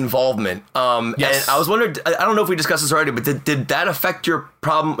Queen's involvement. Yes. And I was wondering, I don't know if we discussed this already, but did that affect your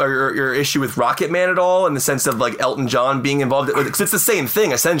problem or your issue with Rocket Man at all, in the sense of like Elton John being involved? Because it's the same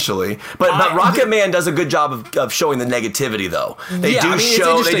thing essentially. But Rocket Man does a good job of showing the negativity, though. They do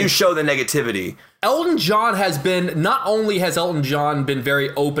show the negativity. Elton John not only has Elton John been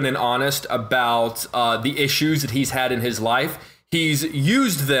very open and honest about the issues that he's had in his life, he's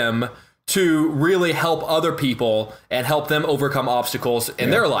used them to really help other people and help them overcome obstacles in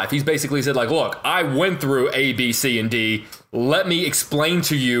their life. He's basically said, like, look, I went through A, B, C, and D. Let me explain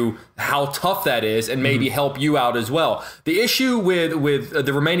to you how tough that is and maybe help you out as well. The issue with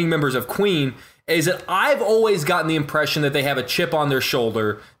the remaining members of Queen is that I've always gotten the impression that they have a chip on their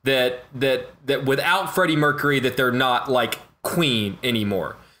shoulder, that without Freddie Mercury, that they're not like Queen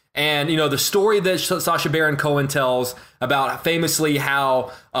anymore. And, you know, the story that Sacha Baron Cohen tells about famously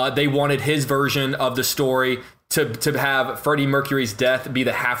how they wanted his version of the story to have Freddie Mercury's death be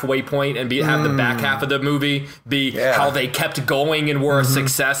the halfway point and have the back half of the movie be how they kept going and were a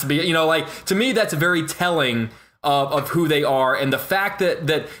success. You know, like, to me, that's very telling of who they are, and the fact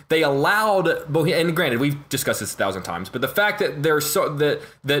that they allowed and granted, we've discussed this 1,000 times, but the fact that they're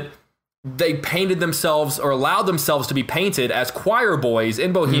that they painted themselves or allowed themselves to be painted as choir boys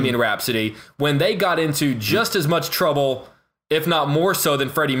in Bohemian Rhapsody when they got into just as much trouble, if not more so, than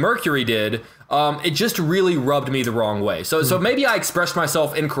Freddie Mercury did. It just really rubbed me the wrong way. So maybe I expressed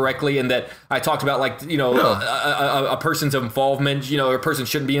myself incorrectly in that I talked about, like, you know, a person's involvement, you know, a person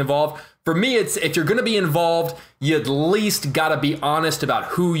shouldn't be involved. For me, it's if you're going to be involved, you at least got to be honest about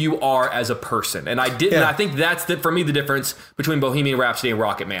who you are as a person. And I didn't. I think that's, for me, the difference between Bohemian Rhapsody and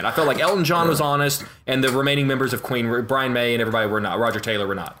Rocket Man. I felt like Elton John was honest, and the remaining members of Queen, Brian May and everybody, were not. Roger Taylor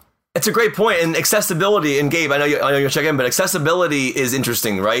were not. It's a great point. And accessibility, and Gabe, I know you'll check in, but accessibility is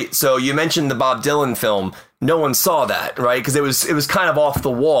interesting, right? So you mentioned the Bob Dylan film. No one saw that, right? Because it was kind of off the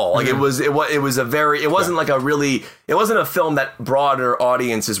wall. Like it wasn't a film that broader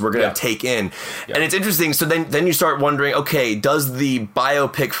audiences were going to take in. Yeah. And it's interesting. So then you start wondering, okay, does the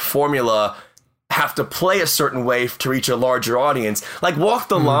biopic formula have to play a certain way to reach a larger audience? Like Walk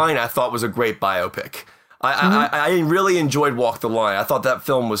the Line, I thought was a great biopic. I really enjoyed Walk the Line. I thought that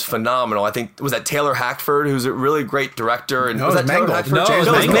film was phenomenal. I think, was that Taylor Hackford, who's a really great director? And was that Taylor Hackford? No, it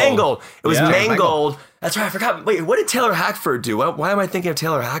was Mangold. It was Mangold. That's right. I forgot. Wait, what did Taylor Hackford do? Why am I thinking of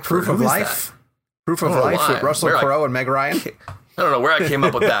Taylor Hackford? Proof of Life. Proof of Life with Russell Crowe and Meg Ryan. I don't know where I came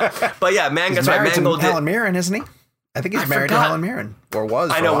up with that. But yeah, Mangold. He's married to Helen Mirren, isn't he? I think he's married to Helen Mirren, or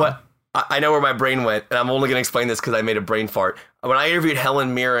was. I know where my brain went, and I'm only going to explain this because I made a brain fart. When I interviewed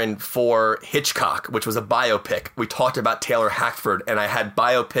Helen Mirren for Hitchcock, which was a biopic, we talked about Taylor Hackford, and I had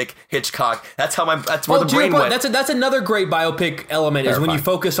biopic Hitchcock. That's where the brain went. That's another great biopic element, is when you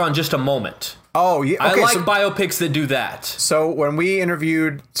focus on just a moment. Oh, yeah. Okay, I like biopics that do that. So when we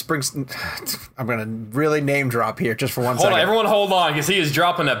interviewed Springsteen, I'm going to really name drop here just for one second. Everyone hold on, because he is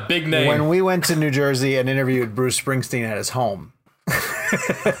dropping a big name. When we went to New Jersey and interviewed Bruce Springsteen at his home,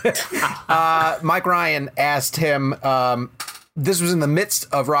 Mike Ryan asked him, this was in the midst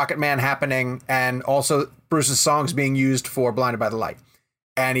of Rocket Man happening and also Bruce's songs being used for Blinded by the Light.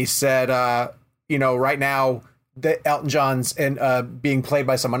 And he said, right now, Elton John's being played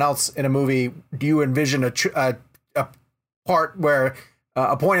by someone else in a movie. Do you envision a part where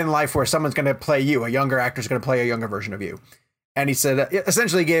a point in life where someone's going to play you, a younger actor's going to play a younger version of you? And he said,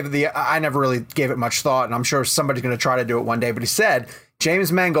 essentially I never really gave it much thought, and I'm sure somebody's going to try to do it one day. But he said,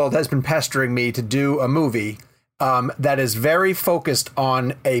 James Mangold has been pestering me to do a movie that is very focused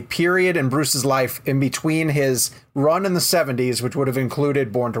on a period in Bruce's life in between his run in the 70s, which would have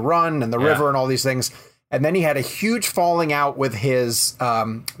included Born to Run and The River and all these things. And then he had a huge falling out with his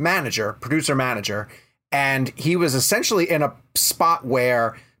producer manager. And he was essentially in a spot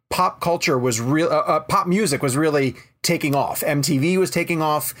where pop culture was pop music was really taking off. MTV was taking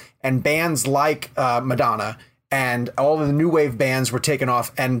off, and bands like Madonna and all of the new wave bands were taking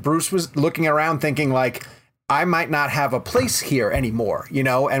off. And Bruce was looking around thinking, like, I might not have a place here anymore,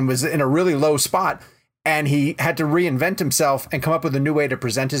 and was in a really low spot. And he had to reinvent himself and come up with a new way to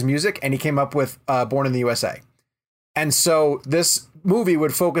present his music. And he came up with Born in the USA. And so this movie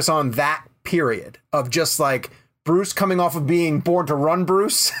would focus on that period of just like Bruce coming off of being Born to Run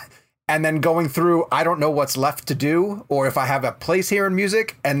Bruce and then going through, I don't know what's left to do, or if I have a place here in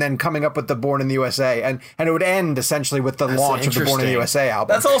music, and then coming up with the Born in the USA. And it would end essentially with the launch of the Born in the USA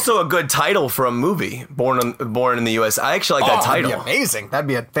album. That's also a good title for a movie, Born in the USA. I actually like that title. That'd be amazing. That'd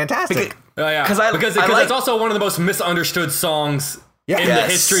be fantastic. Because it's also one of the most misunderstood songs in the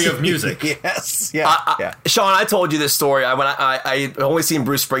history of music. Yes. Sean, I told you this story. I only seen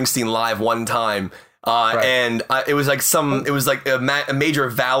Bruce Springsteen live one time. And it was like a major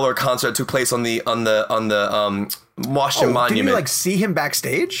Valor concert that took place on the Washington Monument. Did you like see him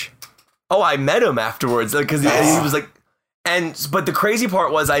backstage? Oh, I met him afterwards because he was like, but the crazy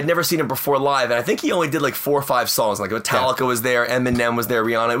part was I'd never seen him before live, and I think he only did like 4 or 5 songs. Like Metallica was there, Eminem was there,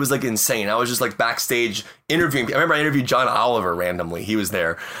 Rihanna. It was like insane. I was just like backstage interviewing. I remember I interviewed John Oliver randomly. He was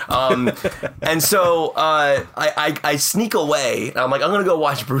there, and so I sneak away, and I'm like, I'm gonna go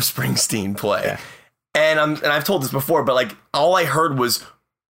watch Bruce Springsteen play. Yeah. And I've told this before, but like all I heard was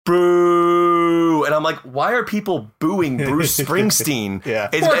boo, and I'm like, why are people booing Bruce Springsteen?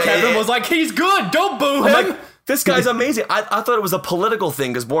 Poor Kevin was like, he's good, don't boo him. Like, this guy's amazing. I thought it was a political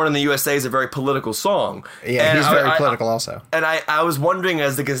thing because Born in the USA is a very political song. Yeah, and he's very political also. And I was wondering,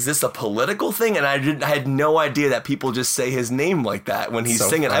 is this a political thing? And I had no idea that people just say his name like that when he's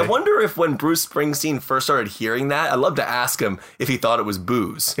singing. Funny. I wonder if when Bruce Springsteen first started hearing that, I'd love to ask him if he thought it was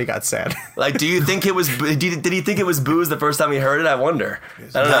booze. He got sad. Like, do you think it was? Did he think it was booze the first time he heard it? I wonder.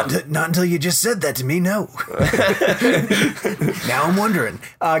 I don't know. Not until you just said that to me. No. Now I'm wondering.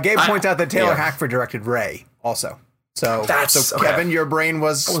 Gabe points out that Taylor Hackford directed Ray. Also, so Kevin, your brain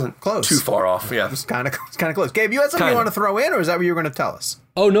was close. Too far off. Yeah, it was kind of close. Gabe, you had something you want to throw in, or is that what you were going to tell us?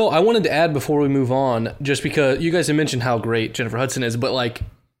 Oh no, I wanted to add before we move on, just because you guys have mentioned how great Jennifer Hudson is, but like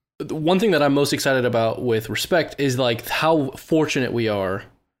one thing that I'm most excited about with Respect is like how fortunate we are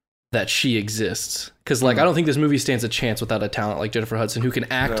that she exists. Because like I don't think this movie stands a chance without a talent like Jennifer Hudson who can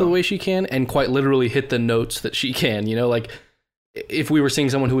act the way she can and quite literally hit the notes that she can. You know, like if we were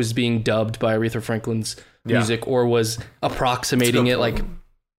seeing someone who was being dubbed by Aretha Franklin's music or was approximating it, like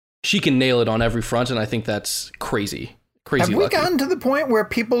she can nail it on every front, and I think that's crazy Have we lucky. gotten to the point where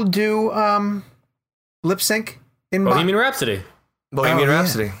people do lip sync in Bohemian Rhapsody? Bohemian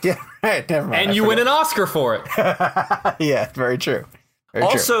Rhapsody. Yeah, right. Never mind. And you win an Oscar for it. Yeah, very true.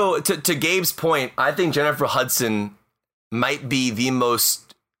 Also, to Gabe's point, I think Jennifer Hudson might be the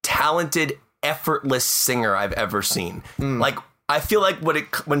most talented, effortless singer I've ever seen. Like, I feel like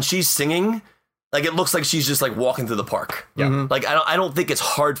when she's singing, like it looks like she's just like walking through the park. Yeah. Like I don't think it's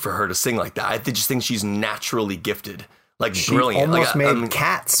hard for her to sing like that. I just think she's naturally gifted. Like she brilliant. Almost made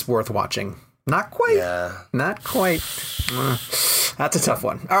Cats worth watching. Not quite. Yeah. Not quite. That's a tough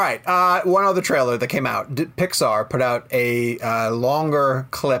one. All right. One other trailer that came out. Pixar put out a longer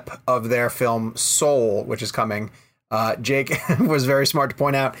clip of their film Soul, which is coming. Jake was very smart to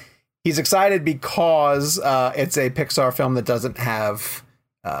point out he's excited because it's a Pixar film that doesn't have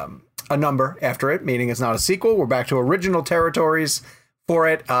a number after it, meaning it's not a sequel. We're back to original territories for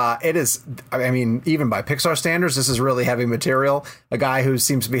it. It is, I mean, even by Pixar standards, this is really heavy material. A guy who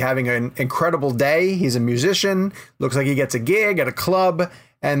seems to be having an incredible day. He's a musician. Looks like he gets a gig at a club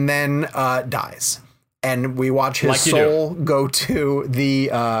and then dies. And we watch his soul go to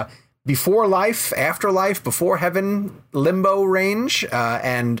the before life, afterlife, before heaven, limbo range,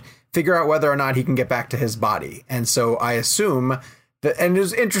 and figure out whether or not he can get back to his body. And so I assume that, and it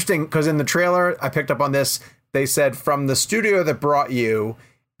was interesting because in the trailer, I picked up on this. They said from the studio that brought you,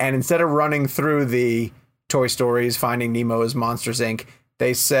 and instead of running through the Toy Stories, Finding Nemo's, Monsters, Inc.,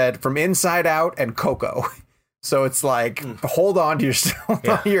 they said from Inside Out and Coco. So it's like, hold on to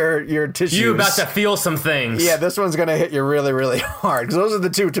your tissues. You're about to feel some things. Yeah, this one's going to hit you really, really hard. Because those are the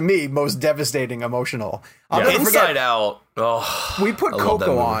two, to me, most devastating, emotional. I'll never Inside forget, Out. Oh, we put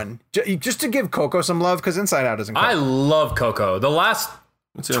Coco on just to give Coco some love, because Inside Out isn't Coco. I love Coco. The last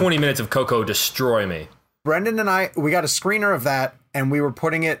 20 minutes of Coco destroy me. Brendan and I, we got a screener of that, and we were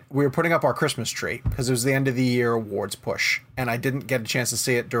putting up our Christmas tree because it was the end of the year awards push, and I didn't get a chance to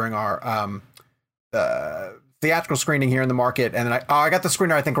see it during our theatrical screening here in the market. And then I got the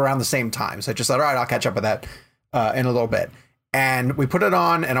screener, I think, around the same time. So I just thought, all right, I'll catch up with that in a little bit. And we put it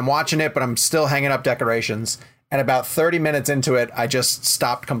on, and I'm watching it, but I'm still hanging up decorations. And about 30 minutes into it, I just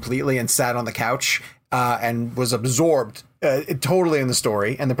stopped completely and sat on the couch and was absorbed totally in the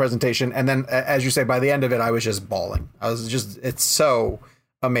story and the presentation. And then, as you say, by the end of it, I was just bawling. It's so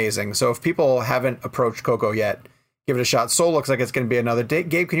amazing. So if people haven't approached Coco yet, give it a shot. Soul looks like it's going to be another date.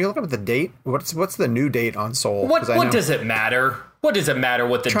 Gabe, can you look up the date? What's the new date on Soul? What does it matter? What does it matter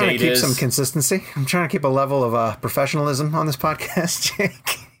what the date is? I'm trying to keep some consistency. I'm trying to keep a level of professionalism on this podcast,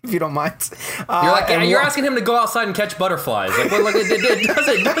 Jake. if you don't mind. You're asking him to go outside and catch butterflies.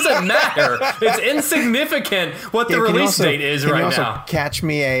 It doesn't matter. It's insignificant what the release date is right now. Catch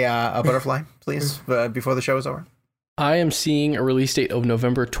me a butterfly, please, before the show is over. I am seeing a release date of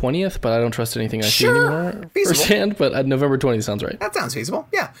November 20th, but I don't trust anything I see anymore firsthand, but November 20th sounds right. That sounds feasible,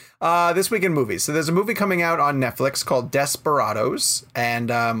 yeah. This week in movies. So there's a movie coming out on Netflix called Desperados, and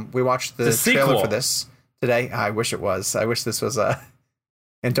we watched the trailer for this today. I wish it was. I wish this was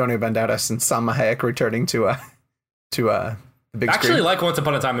Antonio Banderas and Salma Hayek returning to the big screen. I actually like Once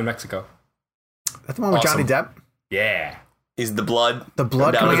Upon a Time in Mexico. That's the one with Johnny Depp? Yeah. He's the blood. The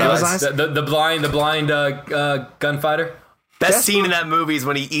blood coming out of his eyes? The blind gunfighter. Best scene in that movie is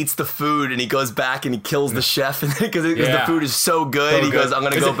when he eats the food and he goes back and he kills the chef because the food is so good. He goes, I'm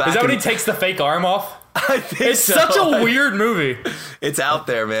going to go back. Is that when he takes the fake arm off? I think it's such a weird movie. It's out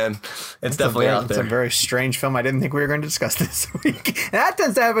there, man. It's definitely out there. It's a very strange film. I didn't think we were going to discuss this week. And that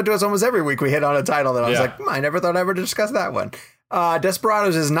tends to happen to us almost every week. We hit on a title that I was like, I never thought I'd ever discuss that one.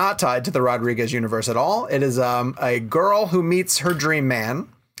 Desperados is not tied to the Rodriguez universe at all. It is a girl who meets her dream man.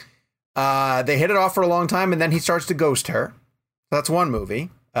 They hit it off for a long time, and then he starts to ghost her. That's one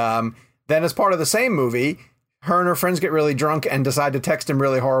movie. Then as part of the same movie, her and her friends get really drunk and decide to text him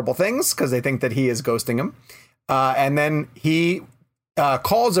really horrible things because they think that he is ghosting him. And then he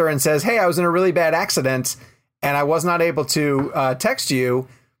calls her and says, hey, I was in a really bad accident and I was not able to text you.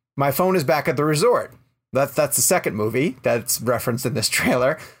 My phone is back at the resort. That's the second movie that's referenced in this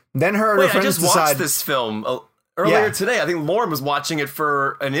trailer. Then her and her friends decide... I just watched this film earlier today. I think Lauren was watching it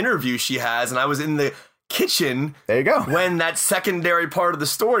for an interview she has, and I was in the kitchen. There you go. When that secondary part of the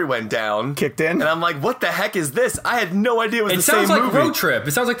story went down. Kicked in. And I'm like, what the heck is this? I had no idea it was the same movie. It sounds like Road Trip.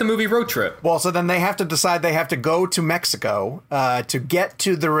 It sounds like the movie Road Trip. Well, so then they have to decide they have to go to Mexico to get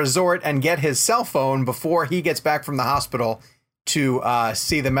to the resort and get his cell phone before he gets back from the hospital to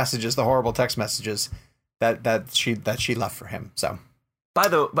see the messages, the horrible text messages that she left for him. So, by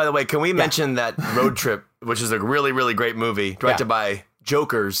the way, can we mention that Road Trip, which is a really, really great movie, directed by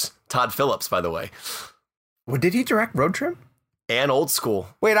Joker's Todd Phillips, by the way. Well, did he direct Road Trip? And Old School.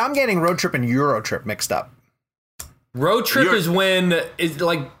 Wait, I'm getting Road Trip and Euro Trip mixed up. Road Trip is when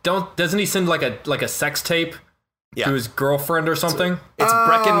doesn't he send like a sex tape to his girlfriend or something? It's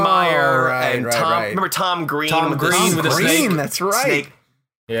Breckenmeyer and Tom. Right. Remember Tom Green? Tom Green with a snake. That's right. Snake.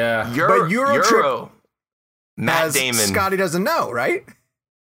 Yeah. But Euro Trip Matt Damon. Scotty doesn't know, right?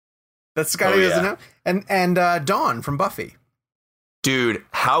 That Scotty doesn't know. And Dawn from Buffy. Dude,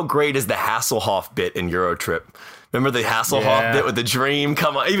 how great is the Hasselhoff bit in Euro Trip? Remember the Hasselhoff bit with the dream?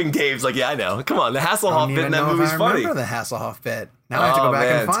 Come on, even Gabe's like, yeah, I know. Come on, the Hasselhoff bit in that movie's funny. I remember the Hasselhoff bit. Now I have to go back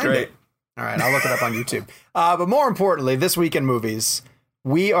and find it. All right, I'll look it up on YouTube. But more importantly, this week in movies,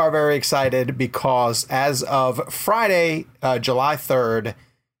 we are very excited because as of Friday, July 3rd,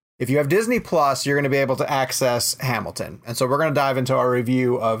 if you have Disney Plus, you're going to be able to access Hamilton. And so we're going to dive into our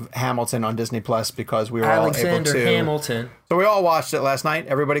review of Hamilton on Disney Plus because we were all able to. Alexander Hamilton. So we all watched it last night.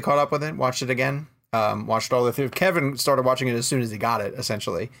 Everybody caught up with it, watched it again, watched it all the way through. Kevin started watching it as soon as he got it,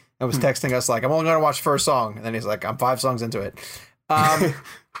 essentially, and was texting us like, I'm only going to watch the first song. And then he's like, I'm 5 songs into it.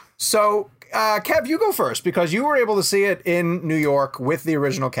 So, Kev, you go first because you were able to see it in New York with the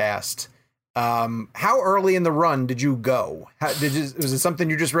original cast. How early in the run did you go? Was it something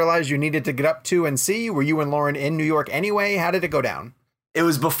you just realized you needed to get up to and see? Were you and Lauren in New York anyway? How did it go down? It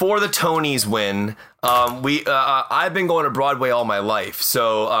was before the Tonys win. I've been going to Broadway all my life,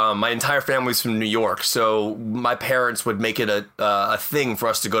 so my entire family's from New York. So my parents would make it a thing for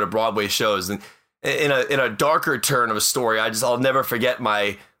us to go to Broadway shows. And in a darker turn of a story, I'll never forget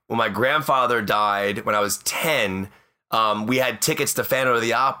when my grandfather died when I was 10. We had tickets to Phantom of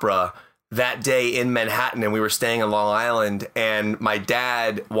the Opera that day in Manhattan, and we were staying on Long Island, and my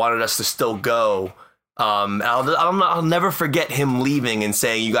dad wanted us to still go. I'll never forget him leaving and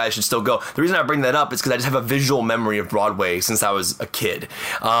saying, you guys should still go. The reason I bring that up is because I just have a visual memory of Broadway since I was a kid.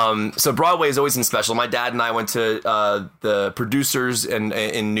 So Broadway has always been special. My dad and I went to the producers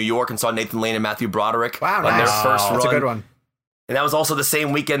in New York and saw Nathan Lane and Matthew Broderick. Wow, nice. Their first run. That's a good one. And that was also the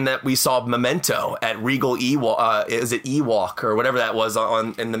same weekend that we saw Memento at Regal Ewok or whatever that was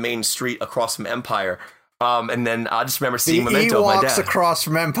in the main street across from Empire. And then I just remember seeing Memento with my dad. Ewoks across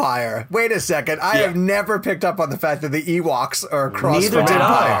from Empire. Wait a second. I have never picked up on the fact that the Ewoks are across from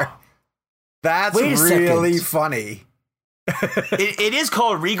Empire. That's really funny. It is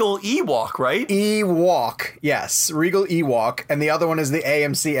called Regal Ewok, right? Ewok, yes. Regal Ewok, and the other one is the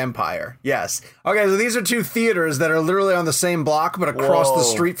AMC Empire. Yes. Okay, so these are two theaters that are literally on the same block, but across the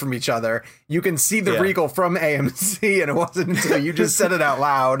street from each other. You can see the Regal from AMC, and it wasn't until you just said it out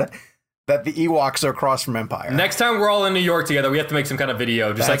loud that the Ewoks are across from Empire. Next time we're all in New York together, we have to make some kind of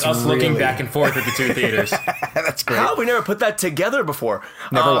video, just That's like us looking really- back and forth at the two theaters. That's great. How have we never put that together before?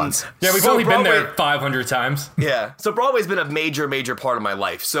 Never once. Yeah, we've So only been Broadway- there 500 times. Yeah. So Broadway's been a major part of my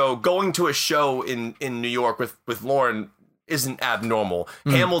life. So going to a show in New York with Lauren isn't abnormal.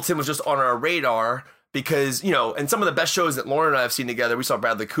 Hamilton was just on our radar because, and some of the best shows that Lauren and I have seen together, we saw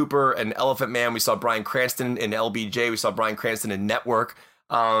Bradley Cooper and Elephant Man. We saw Bryan Cranston in LBJ. We saw Bryan Cranston in Network.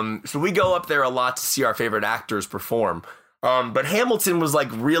 So we go up there a lot to see our favorite actors perform. But Hamilton was like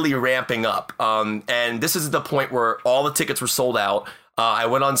really ramping up. And this is the point where all the tickets were sold out. I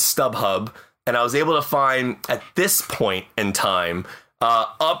went on StubHub and I was able to find at this point in time,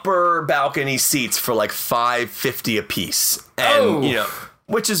 upper balcony seats for like $5.50 a piece. And,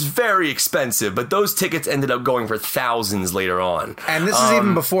 which is very expensive, but those tickets ended up going for thousands later on. And this is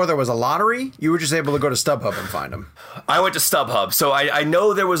even before there was a lottery. You were just able to go to StubHub and find them. I went to StubHub, so I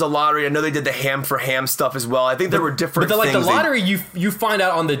know there was a lottery. I know they did the Ham for Ham stuff as well. I think there were different But the things. lottery, you find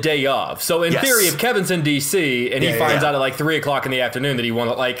out on the day of. So in Yes. theory, if Kevin's in DC and he Yeah, finds yeah. out at like 3 o'clock in the afternoon that he won,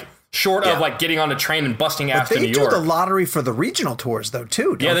 like short of Yeah. like getting on a train and busting ass to They New do York. the lottery for the regional tours, though,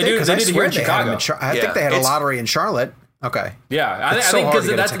 too. Don't Yeah, they do. 'Cause They I did it swear here in they had them Chicago. I think Yeah, they had a it's- lottery in Charlotte. Okay. Yeah, I It's so think hard because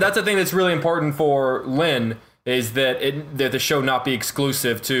to get a that's ticket. the thing that's really important for Lynn is that that the show not be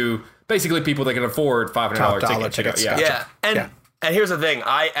exclusive to basically people that can afford $500 $5 tickets. tickets, Yeah. gotcha. Yeah, and Yeah. and here's the thing.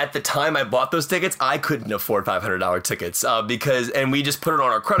 At the time I bought those tickets, I couldn't afford $500 tickets and we just put it on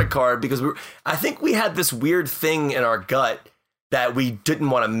our credit card because I think we had this weird thing in our gut that we didn't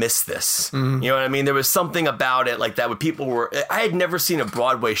want to miss this. Mm-hmm. You know what I mean? There was something about it like that where people were. I had never seen a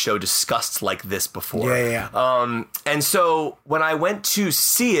Broadway show discussed like this before. Yeah. And so when I went to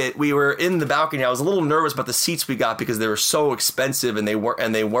see it, we were in the balcony. I was a little nervous about the seats we got because they were so expensive and they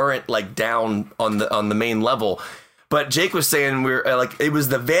weren't like down on the main level. But Jake was saying it was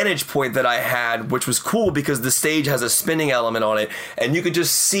the vantage point that I had, which was cool because the stage has a spinning element on it, and you could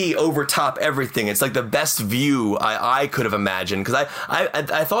just see over top everything. It's like the best view I could have imagined. Because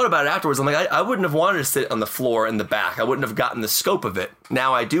I thought about it afterwards. I'm like, I wouldn't have wanted to sit on the floor in the back. I wouldn't have gotten the scope of it.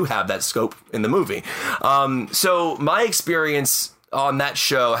 Now I do have that scope in the movie. So my experience on that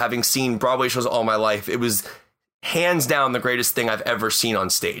show, having seen Broadway shows all my life, it was hands down the greatest thing I've ever seen on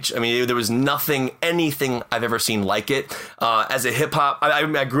stage. I mean, there was anything I've ever seen like it. As a hip hop,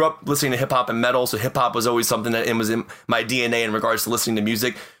 I grew up listening to hip hop and metal, so hip hop was always something that was in my DNA in regards to listening to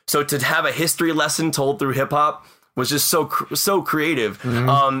music. So to have a history lesson told through hip hop was just so creative.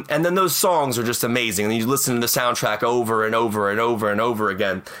 Mm-hmm. And then those songs are just amazing. And you listen to the soundtrack over and over and over and over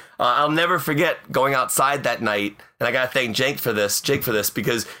again. I'll never forget going outside that night, and I gotta thank Jake for this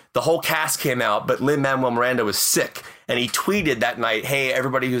because the whole cast came out, but Lin-Manuel Miranda was sick, and he tweeted that night, "Hey,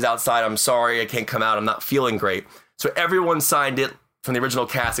 everybody who's outside, I'm sorry I can't come out. I'm not feeling great." So everyone signed it from the original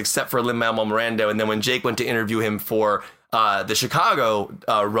cast except for Lin-Manuel Miranda. And then when Jake went to interview him for the Chicago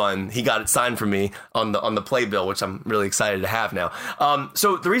run, he got it signed for me on the playbill, which I'm really excited to have now.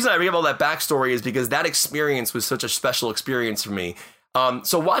 So the reason I bring up all that backstory is because that experience was such a special experience for me.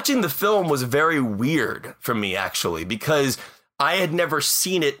 So watching the film was very weird for me, actually, because I had never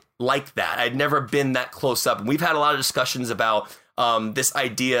seen it like that. I'd never been that close up. And we've had a lot of discussions about this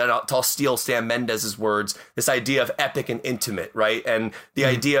idea, and I'll steal Sam Mendes's words, this idea of epic and intimate, right? And the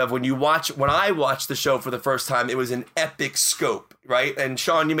idea of when I watched the show for the first time, it was an epic scope, right? And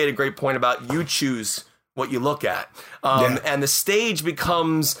Sean, you made a great point about you choose what you look at. And the stage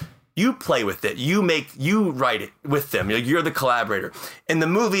becomes... You play with it. You write it with them. You're the collaborator. In the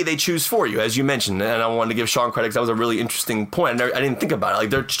movie, they choose for you, as you mentioned. And I wanted to give Sean credit because that was a really interesting point. I didn't think about it. Like,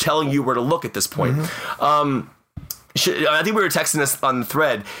 they're telling you where to look at this point. I think we were texting this on the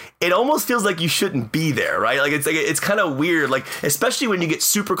thread. It almost feels like you shouldn't be there, right? Like it's kind of weird. Like, especially when you get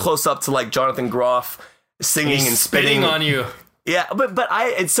super close up to like Jonathan Groff singing and spitting on you. Yeah, but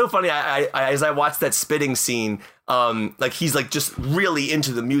it's so funny. I as I watched that spitting scene, like he's like just really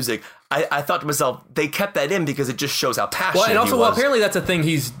into the music. I thought to myself, they kept that in because it just shows how passionate. Well, and also, he was. apparently that's a thing.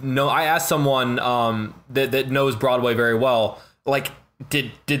 I asked someone that knows Broadway very well. Like,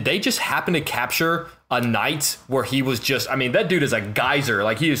 did they just happen to capture a night where he was just? I mean, that dude is a geyser.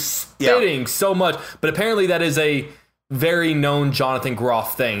 Like, he is spitting so much. But apparently, that is a very known Jonathan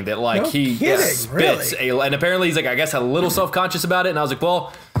Groff thing that like he spits and apparently he's like, I guess, a little self-conscious about it. And I was like,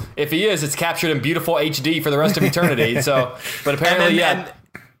 well, if he is, it's captured in beautiful HD for the rest of eternity. So, but apparently,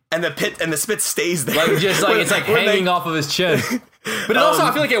 and the spit stays there. Like, just like it's like hanging off of his chin. But it also,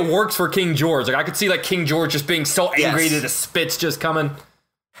 I feel like it works for King George. Like, I could see like King George just being so angry that the spit's just coming.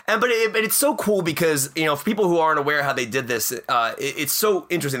 But it's so cool because, for people who aren't aware how they did this, it's so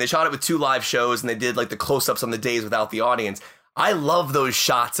interesting. They shot it with 2 live shows and they did like the close-ups on the days without the audience. I love those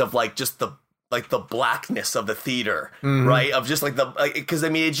shots of like just the blackness of the theater, right? Of just like because I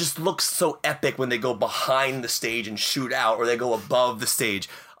mean, it just looks so epic when they go behind the stage and shoot out, or they go above the stage.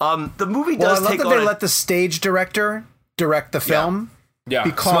 The movie does I love take that on they let the stage director direct the film. Yeah,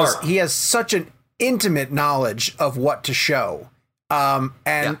 because smart. he has such an intimate knowledge of what to show.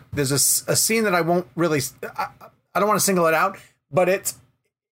 And there's a scene that I won't really, I don't want to single it out, but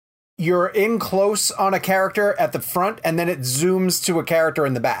you're in close on a character at the front, and then it zooms to a character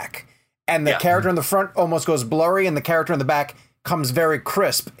in the back. And the character in the front almost goes blurry, and the character in the back comes very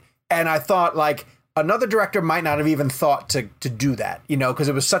crisp. And I thought, like, another director might not have even thought to do that, you know, because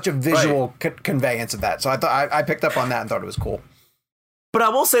it was such a visual conveyance of that. So I thought I picked up on that and thought it was cool. But I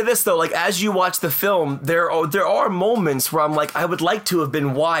will say this though, like as you watch the film, there are moments where I'm like, I would like to have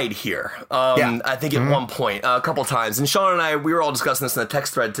been wide here. I think at one point, a couple times, and Sean and I, we were all discussing this in the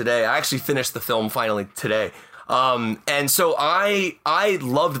text thread today. I actually finished the film finally today. And so I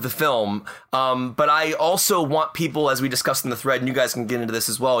loved the film, but I also want people, as we discussed in the thread, and you guys can get into this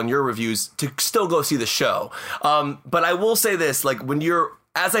as well in your reviews, to still go see the show. But I will say this, like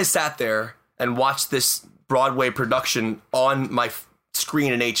as I sat there and watched this Broadway production on my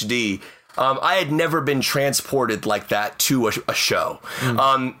screen in HD, I had never been transported like that to a show.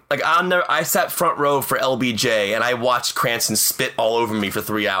 I sat front row for LBJ, and I watched Cranston spit all over me for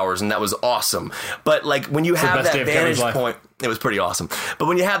 3 hours, and that was awesome. But like when you have that vantage point, it was pretty awesome. But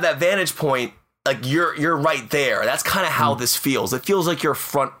when you have that vantage point, like you're right there. That's kind of how this feels. It feels like you're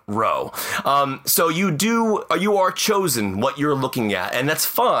front row. So you are chosen what you're looking at, and that's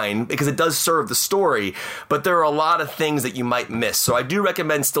fine because it does serve the story. But there are a lot of things that you might miss. So I do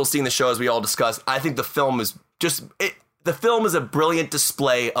recommend still seeing the show, as we all discussed. I think the film is the film is a brilliant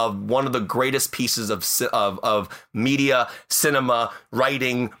display of one of the greatest pieces of media, cinema,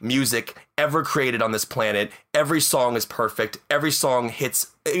 writing, music ever created on this planet. Every song is perfect. Every song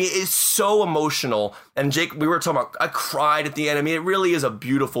hits. I mean, it's so emotional. And Jake, we were talking about, I cried at the end. I mean, it really is a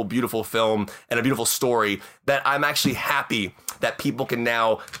beautiful, beautiful film and a beautiful story that I'm actually happy that people can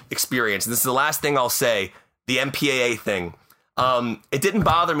now experience. This is the last thing I'll say, the MPAA thing. It didn't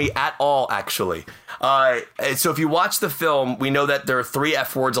bother me at all, actually. So if you watch the film, we know that there are 3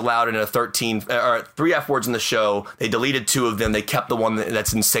 F words allowed in 3 F words in the show. They deleted 2 of them. They kept the one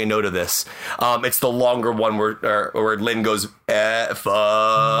that's in Say No to This. It's the longer one where Lynn goes, F,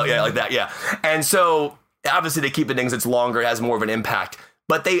 like that, yeah. And so obviously they keep the things that's longer. It has more of an impact.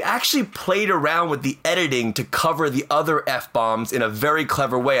 But they actually played around with the editing to cover the other F-bombs in a very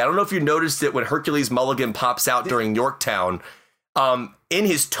clever way. I don't know if you noticed it when Hercules Mulligan pops out during Yorktown. In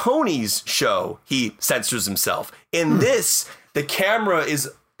his Tony's show, he censors himself. In this, the camera is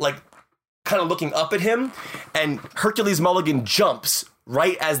like kind of looking up at him, and Hercules Mulligan jumps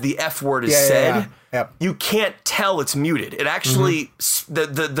right as the F word is said. Yeah. Yep. You can't tell it's muted. It actually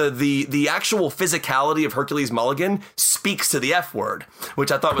the actual physicality of Hercules Mulligan speaks to the F word, which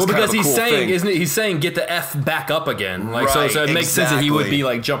I thought was kind of a cool thing. Isn't it? He's saying get the F back up again. Like right, so it makes sense that he would be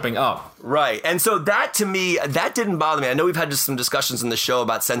like jumping up. Right. And so that to me, that didn't bother me. I know we've had just some discussions in the show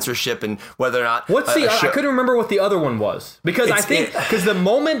about censorship and whether or not I couldn't remember what the other one was, because I think the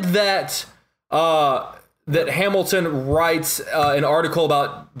moment that that Hamilton writes an article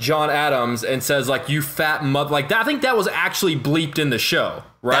about John Adams and says like, you fat mother, like that, I think that was actually bleeped in the show,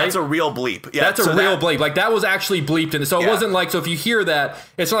 right? That's a real bleep. Yeah, that's a real bleep. Like that was actually bleeped in. So it wasn't like, so if you hear that,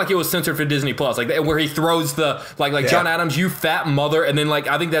 it's not like it was censored for Disney Plus, like where he throws the like John Adams, you fat mother, and then like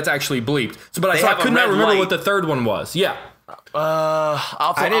I think that's actually bleeped. So, but I could not remember what the third one was. Yeah.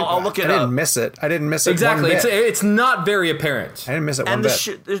 I'll look it up. I didn't miss it. Exactly. It's not very apparent. I didn't miss it one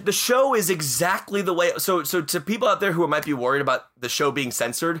bit. The show is exactly the way. So to people out there who might be worried about the show being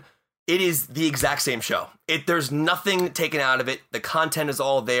censored, it is the exact same show. There's nothing taken out of it. The content is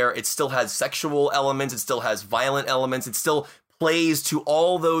all there. It still has sexual elements. It still has violent elements. It still plays to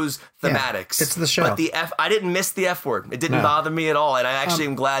all those thematics. It's the show. But I didn't miss the F word. It didn't bother me at all. And I actually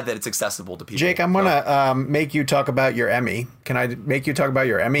am glad that it's accessible to people. Jake, I'm going to make you talk about your Emmy. Can I make you talk about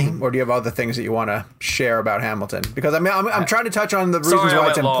your Emmy? Or do you have other things that you want to share about Hamilton? Because I'm trying to touch on the reasons why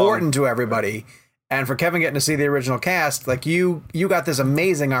it's important to everybody. And for Kevin getting to see the original cast, like you got this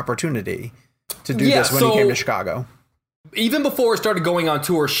amazing opportunity to do this when you came to Chicago. Even before it started going on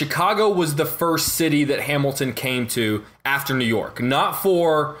tour, Chicago was the first city that Hamilton came to after New York. Not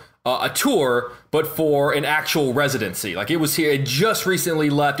for a tour, but for an actual residency. Like it was here, it just recently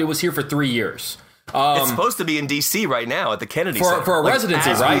left. It was here for 3 years. It's supposed to be in D.C. right now at the Kennedy Center. For a residency,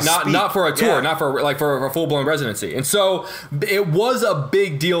 right? Not for a tour, not for a full-blown residency. And so it was a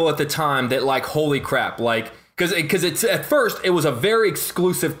big deal at the time that like, holy crap, like, because it's at first it was a very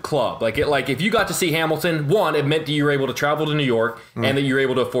exclusive club. Like if you got to see Hamilton, one, it meant that you were able to travel to New York and that you were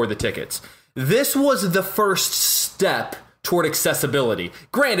able to afford the tickets. This was the first step toward accessibility.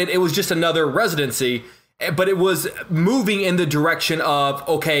 Granted, it was just another residency, but it was moving in the direction of,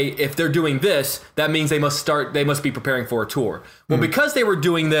 okay, if they're doing this, that means they must be preparing for a tour. Well, because they were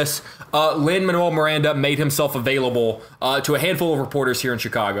doing this, Lin-Manuel Miranda made himself available to a handful of reporters here in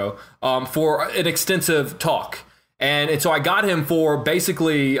Chicago for an extensive talk. And so I got him for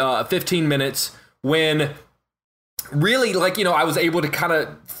basically 15 minutes when really, I was able to kind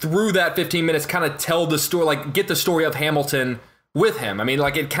of, through that 15 minutes, kind of tell the story, get the story of Hamilton with him. I mean,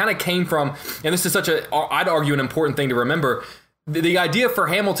 it kind of came from, and this is I'd argue, an important thing to remember. The idea for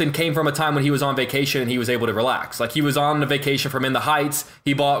Hamilton came from a time when he was on vacation and he was able to relax. He was on a vacation from In the Heights.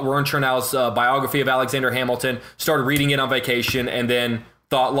 He bought Warren Chernow's biography of Alexander Hamilton, started reading it on vacation, and then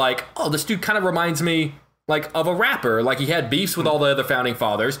thought oh, this dude kind of reminds me of a rapper. He had beefs with all the other founding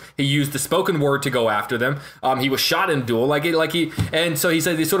fathers. He used the spoken word to go after them. He was shot in a duel. And so he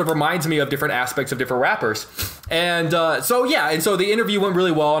said, this sort of reminds me of different aspects of different rappers. And so the interview went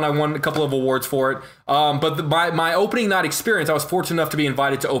really well, and I won a couple of awards for it. But my opening night experience, I was fortunate enough to be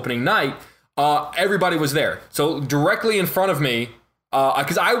invited to opening night. Everybody was there. So directly in front of me,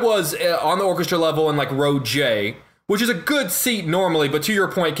 because I was on the orchestra level in row J, which is a good seat normally, but to your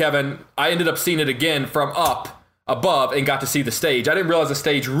point, Kevin, I ended up seeing it again from up above and got to see the stage. I didn't realize the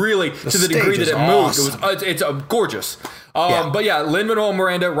stage really, to the degree that it moved. Awesome. It's gorgeous. But yeah, Lin-Manuel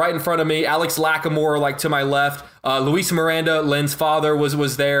Miranda right in front of me, Alex Lacamoire to my left, Luis Miranda, Lin's father,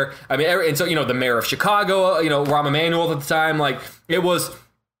 was there. I mean, and so the mayor of Chicago, Rahm Emanuel at the time, it was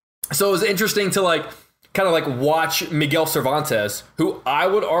interesting to kind of watch Miguel Cervantes, who I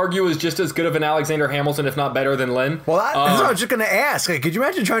would argue is just as good of an Alexander Hamilton, if not better than Lin. Well, that's what I was just going to ask. Could you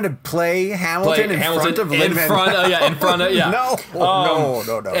imagine trying to play Hamilton in front of Lin? In front of, yeah. No.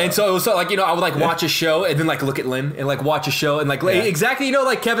 And so it was I would watch a show and then look at Lin and watch a show and exactly,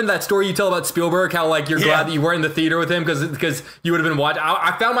 Kevin, that story you tell about Spielberg, how you're glad that you were in the theater with him because you would have been watching.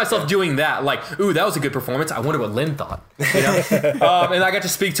 I found myself doing that. Ooh, that was a good performance. I wonder what Lin thought. And I got to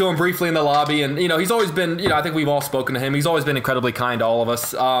speak to him briefly in the lobby, and he's always been, I think we've all spoken to him. He's always been incredibly kind to all of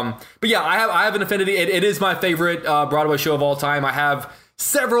us. But yeah, I have an affinity. It is my favorite Broadway show of all time. I have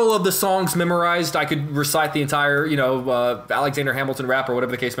several of the songs memorized. I could recite the entire, Alexander Hamilton rap or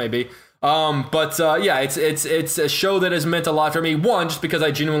whatever the case may be. It's a show that has meant a lot for me. One, just because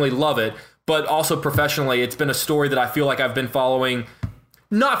I genuinely love it, but also professionally, it's been a story that I feel like I've been following.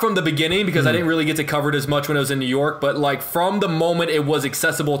 Not from the beginning, because I didn't really get to cover it as much when I was in New York, but from the moment it was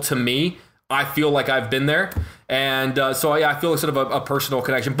accessible to me, I feel like I've been there. And I feel sort of a personal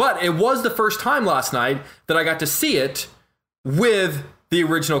connection. But it was the first time last night that I got to see it with the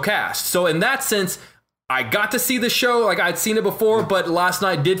original cast. So in that sense, I got to see the show. I'd seen it before, but last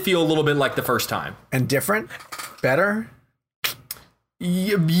night did feel a little bit like the first time. And different? Better?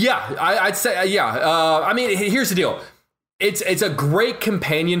 Yeah, I'd say, yeah. Here's the deal. It's a great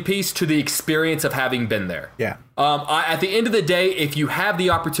companion piece to the experience of having been there. Yeah. At the end of the day, if you have the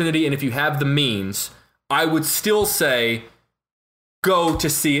opportunity and if you have the means, I would still say go to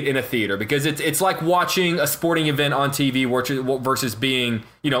see it in a theater, because it's like watching a sporting event on TV versus being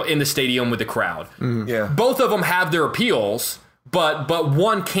in the stadium with the crowd. Yeah. Both of them have their appeals, but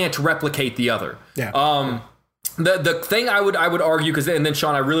one can't replicate the other. Yeah. The thing I would argue, and then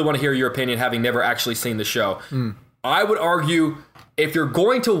Sean, I really want to hear your opinion, having never actually seen the show. I would argue, if you're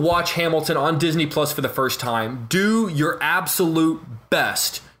going to watch Hamilton on Disney Plus for the first time, do your absolute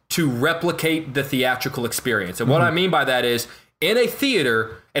best to replicate the theatrical experience. And what I mean by that is, in a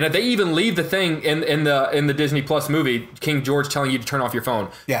theater, and if they even leave the thing in the Disney Plus movie, King George telling you to turn off your phone.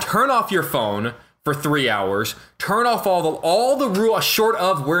 Yeah. Turn off your phone for 3 hours. Turn off all the rules, short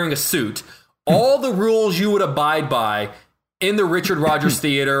of wearing a suit, all the rules you would abide by in the Richard Rogers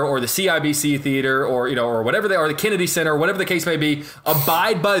Theater or the CIBC Theater or whatever they are, the Kennedy Center, whatever the case may be,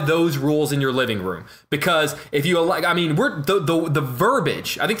 abide by those rules in your living room. Because if you the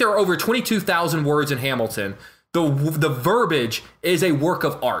verbiage, I think there are over 22,000 words in Hamilton. The verbiage is a work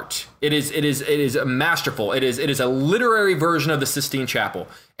of art. It is masterful. It is a literary version of the Sistine Chapel.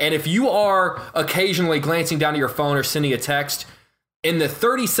 And if you are occasionally glancing down at your phone or sending a text, in the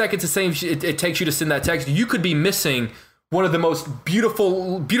 30 seconds it takes you to send that text, you could be missing one of the most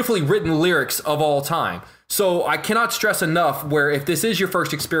beautifully written lyrics of all time. So I cannot stress enough where if this is your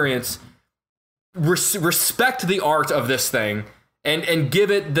first experience, respect the art of this thing and give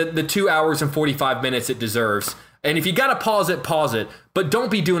it the 2 hours and 45 minutes it deserves. And if you got to pause it, but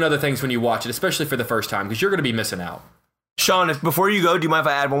don't be doing other things when you watch it, especially for the first time, because you're going to be missing out. Sean, before you go, do you mind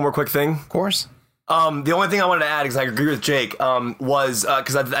if I add one more quick thing? Of course. The only thing I wanted to add, because I agree with Jake, was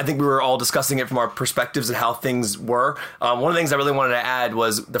because I think we were all discussing it from our perspectives and how things were. One of the things I really wanted to add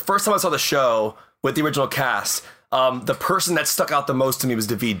was the first time I saw the show with the original cast, the person that stuck out the most to me was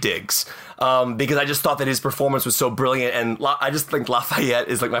Daveed Diggs, because I just thought that his performance was so brilliant, and I just think Lafayette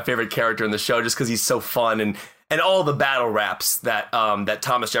is like my favorite character in the show, just because he's so fun, and all the battle raps that that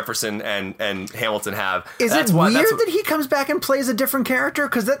Thomas Jefferson and Hamilton have. Is it weird that he comes back and plays a different character?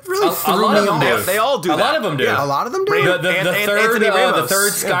 Because that really threw me off. They all do that. A lot of them do. Yeah, a lot of them do. The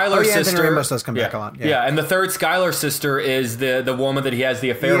third Skylar sister. Anthony Ramos does come back a lot. Yeah, and the third Skylar sister is the woman that he has the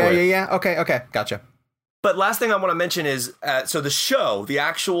affair with. Yeah. Okay, gotcha. But last thing I want to mention is, so the show, the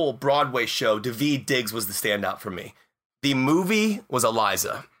actual Broadway show, Daveed Diggs was the standout for me. The movie was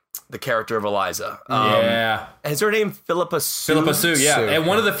Eliza. The character of Eliza. Yeah. Is her name Philippa Sue? Philippa Sue, yeah. And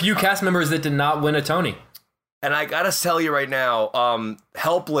one of the few cast members that did not win a Tony. And I gotta tell you right now,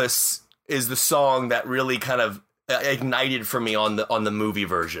 Helpless is the song that really kind of ignited for me on the movie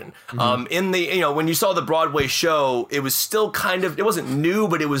version. In the, when you saw the Broadway show, it was still kind of, it wasn't new,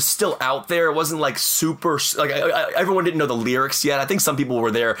 but it was still out there. It wasn't like super, like everyone didn't know the lyrics yet. I think some people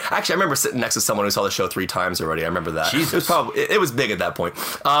were there. Actually, I remember sitting next to someone who saw the show 3 times already. I remember that. Jesus. It was big at that point.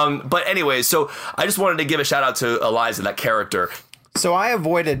 But anyway, so I just wanted to give a shout out to Eliza, that character. So I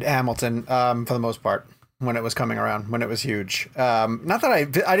avoided Hamilton for the most part when it was coming around, when it was huge. Not that I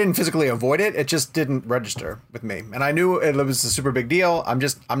didn't physically avoid it, it just didn't register with me. And I knew it was a super big deal.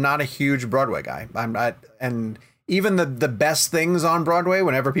 I'm not a huge Broadway guy. I'm not, and even the best things on Broadway,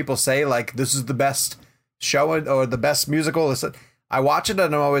 whenever people say like this is the best show or the best musical, I watch it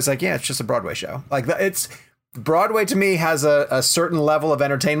and I'm always like, yeah, it's just a Broadway show. Like it's Broadway to me has a certain level of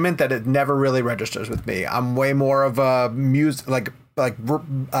entertainment that it never really registers with me. I'm way more of a music like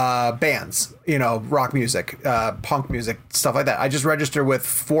bands, rock music, punk music, stuff like that. I just register with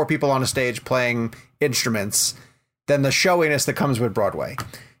 4 people on a stage playing instruments than the showiness that comes with Broadway.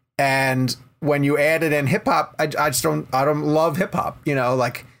 And when you added in hip hop, I don't love hip hop.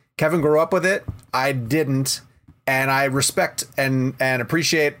 Like Kevin grew up with it. I didn't. And I respect and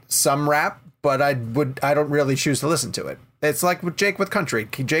appreciate some rap, but I don't really choose to listen to it. It's like with Jake with country.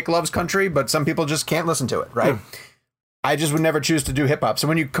 Jake loves country, but some people just can't listen to it, right? I just would never choose to do hip hop. So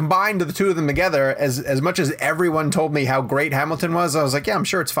when you combined the two of them together, as much as everyone told me how great Hamilton was, I was like, yeah, I'm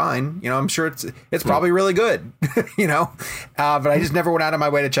sure it's fine. I'm sure it's probably really good, but I just never went out of my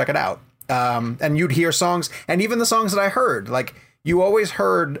way to check it out. And you'd hear songs, and even the songs that I heard, like you always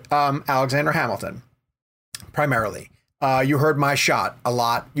heard Alexander Hamilton, primarily. You heard My Shot a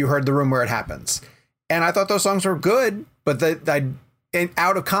lot. You heard The Room Where It Happens. And I thought those songs were good, but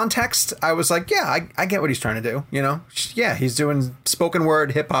out of context, I was like, yeah, I get what he's trying to do. Yeah, he's doing spoken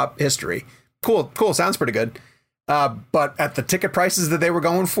word hip hop history. Cool. Sounds pretty good. But at the ticket prices that they were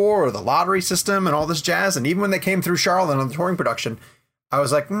going for, or the lottery system and all this jazz, and even when they came through Charlotte on the touring production, I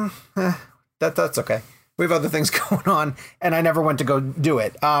was like, that's okay. We have other things going on, and I never went to go do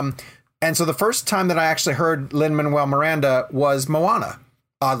it. And so the first time that I actually heard Lin-Manuel Miranda was Moana,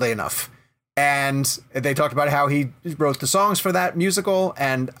 oddly enough. And they talked about how he wrote the songs for that musical.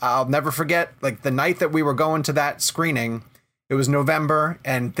 And I'll never forget, like the night that we were going to that screening, it was November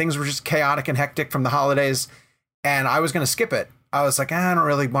and things were just chaotic and hectic from the holidays. And I was going to skip it. I was like, I don't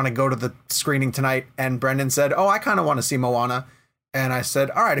really want to go to the screening tonight. And Brendan said, I kind of want to see Moana. And I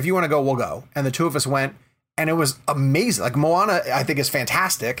said, all right, if you want to go, we'll go. And the two of us went, and it was amazing. Like Moana, I think is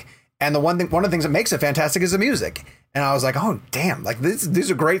fantastic. And one of the things that makes it fantastic is the music. And I was like, oh, damn, like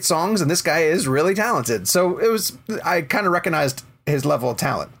these are great songs. And this guy is really talented. So I kind of recognized his level of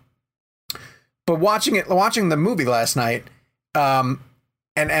talent. But watching the movie last night, and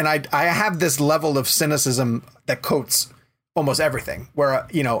I have this level of cynicism that coats almost everything where,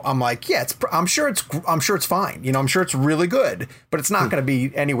 I'm like, yeah, I'm sure it's fine. I'm sure it's really good, but it's not going to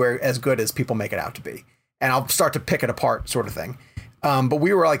be anywhere as good as people make it out to be. And I'll start to pick it apart sort of thing. But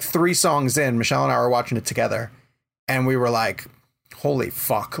we were like 3 songs in, Michelle and I were watching it together, and we were like, holy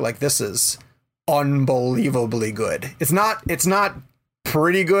fuck, like this is unbelievably good. It's not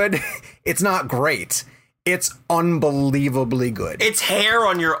pretty good. It's not great. It's unbelievably good. It's hair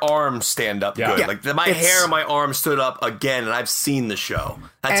on your arm stand up good. Yeah. Like my hair on my arm stood up again, and I've seen the show.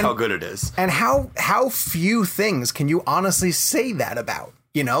 That's how good it is. And how few things can you honestly say that about?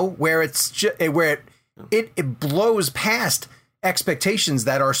 Where it's where it blows past expectations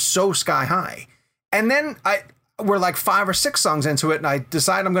that are so sky high. And then we're like 5 or 6 songs into it, and I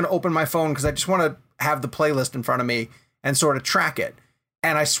decide I'm going to open my phone because I just want to have the playlist in front of me and sort of track it.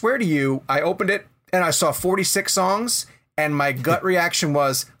 And I swear to you, I opened it and I saw 46 songs, and my gut reaction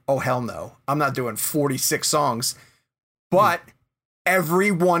was, oh, hell no, I'm not doing 46 songs. But every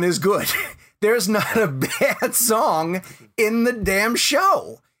one is good. There's not a bad song in the damn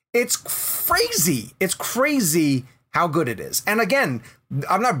show. It's crazy. It's crazy how good it is. And again,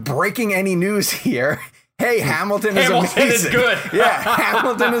 I'm not breaking any news here. Hey, Hamilton is amazing. Hamilton is good. Yeah,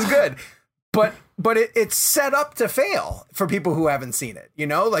 Hamilton is good. But it's set up to fail for people who haven't seen it. You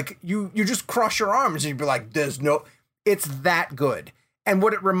know, like you just cross your arms and you'd be like, it's that good. And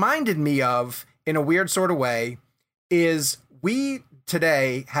what it reminded me of, in a weird sort of way, is we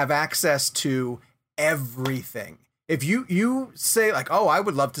today have access to everything. If you say like, oh, I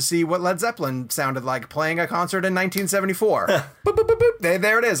would love to see what Led Zeppelin sounded like playing a concert in 1974. Boop, boop, boop, boop.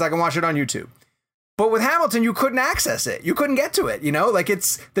 There it is. I can watch it on YouTube. But with Hamilton, you couldn't access it. You couldn't get to it. You know, like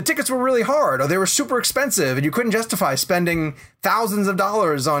the tickets were really hard or they were super expensive and you couldn't justify spending thousands of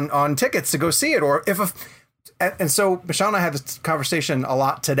dollars on tickets to go see it. Or and so Michelle and I had this conversation a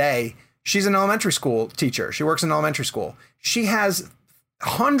lot today. She's an elementary school teacher. She works in elementary school. She has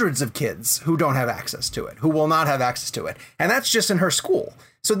hundreds of kids who don't have access to it, who will not have access to it. And that's just in her school.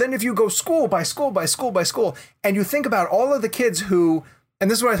 So then if you go school by school by school by school, and you think about all of the kids who, and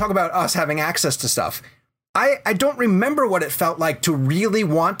this is what I talk about us having access to stuff. I don't remember what it felt like to really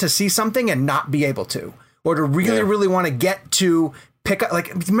want to see something and not be able to, or to really want to get to pick up.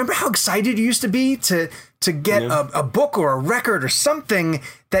 Like, remember how excited you used to be to get a book or a record or something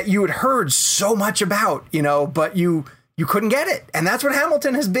that you had heard so much about, you know, but you couldn't get it. And that's what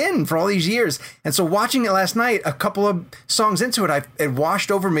Hamilton has been for all these years. And so watching it last night, a couple of songs into it, it washed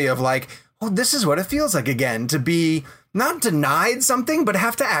over me of like, oh, this is what it feels like again, to be not denied something, but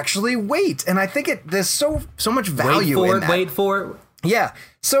have to actually wait. And I think there's so much value in that. Wait for it. Yeah.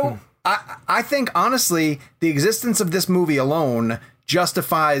 So I think, honestly, the existence of this movie alone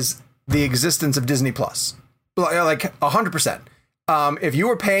justifies the existence of Disney Plus. Like 100%. If you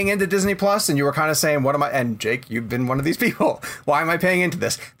were paying into Disney Plus and you were kind of saying, what am I? And Jake, you've been one of these people. Why am I paying into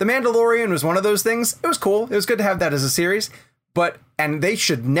this? The Mandalorian was one of those things. It was cool. It was good to have that as a series. And they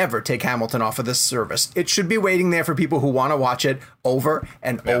should never take Hamilton off of this service. It should be waiting there for people who want to watch it over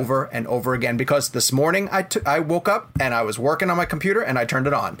and over and over again. Because this morning I woke up and I was working on my computer and I turned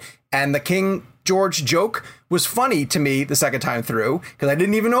it on. And the King George joke was funny to me the second time through, because I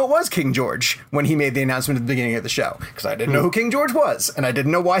didn't even know it was King George when he made the announcement at the beginning of the show, because I didn't know who King George was and I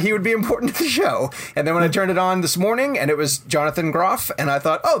didn't know why he would be important to the show. And then when I turned it on this morning and it was Jonathan Groff, and I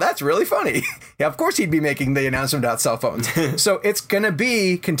thought, oh, that's really funny. Yeah, of course he'd be making the announcement about cell phones. So it's going to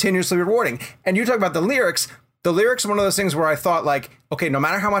be continuously rewarding. And you talk about the lyrics. The lyrics are one of those things where I thought, like, okay, no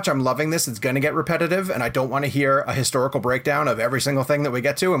matter how much I'm loving this, it's going to get repetitive, and I don't want to hear a historical breakdown of every single thing that we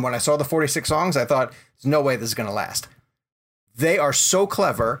get to. And when I saw the 46 songs, I thought, there's no way this is going to last. They are so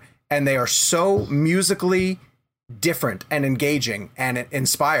clever, and they are so musically different and engaging and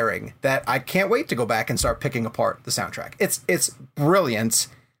inspiring that I can't wait to go back and start picking apart the soundtrack. It's brilliant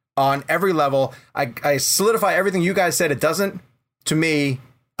on every level. I solidify everything you guys said. It doesn't, to me,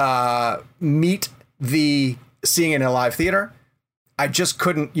 meet the seeing it in a live theater. I just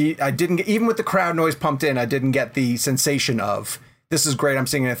couldn't, I didn't get, even with the crowd noise pumped in, I didn't get the sensation of, this is great, I'm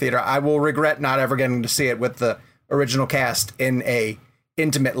seeing it in a theater. I will regret not ever getting to see it with the original cast in a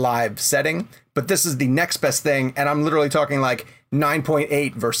intimate live setting, but this is the next best thing, and I'm literally talking like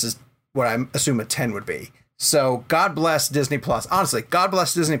 9.8 versus what I assume a 10 would be. So God bless Disney Plus. Honestly, God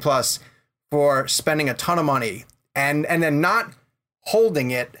bless Disney Plus for spending a ton of money and then not holding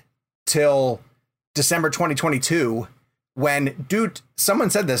it till December 2022, when, dude, someone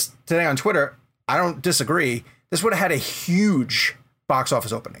said this today on Twitter. I don't disagree. This would have had a huge box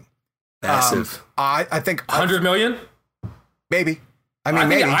office opening. Massive. I think 100 million? Maybe. I mean,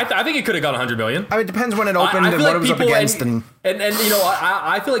 maybe. I think it could have got 100 million. I mean, it depends when it opened and what it was up against. And you know,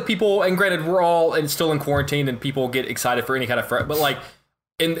 I feel like people, and granted, we're all still in quarantine and people get excited for any kind of but like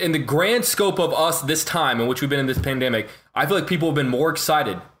in the grand scope of us this time in which we've been in this pandemic, I feel like people have been more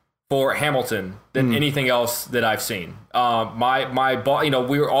excited for Hamilton than anything else that I've seen. You know,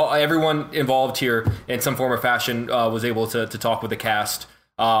 we were all, everyone involved here in some form or fashion was able to talk with the cast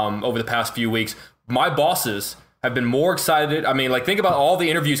over the past few weeks. My bosses have been more excited. I mean, like, think about all the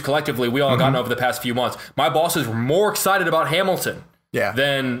interviews collectively we all gotten over the past few months. My bosses were more excited about Hamilton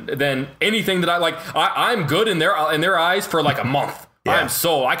than anything that I'm good in their eyes for like a month. Yeah.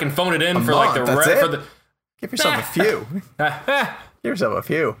 I can phone it in for like the rest. Give yourself a few. Give yourself a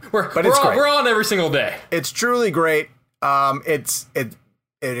few. But we're on every single day. It's truly great. It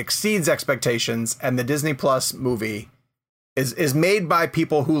exceeds expectations, and the Disney Plus movie is made by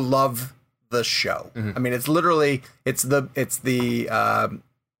people who love the show. I mean, it's literally it's the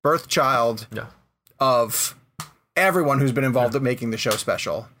birth child of everyone who's been involved in making the show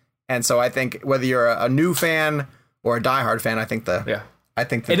special. And so I think whether you're a new fan or a diehard fan, I think the I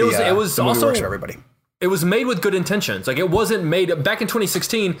think that And it was the movie also works for everybody. It was made with good intentions. Like, it wasn't made back in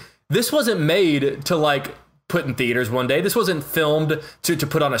 2016. This wasn't made to like put in theaters one day. This wasn't filmed to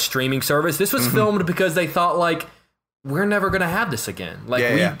put on a streaming service. This was filmed because they thought like, we're never going to have this again.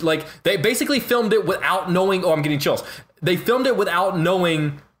 Like like they basically filmed it without knowing. Oh, I'm getting chills. They filmed it without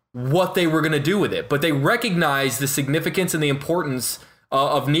knowing what they were going to do with it, but they recognized the significance and the importance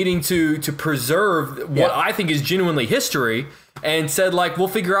of needing to preserve what I think is genuinely history, and said like, we'll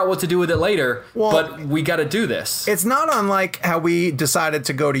figure out what to do with it later, but we got to do this. It's not unlike how we decided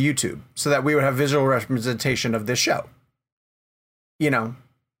to go to YouTube so that we would have visual representation of this show. You know,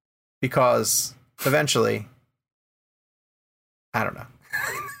 because eventually, I don't know.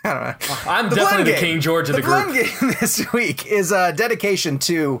 I'm definitely the King George of the group. The Blend Game this week is a dedication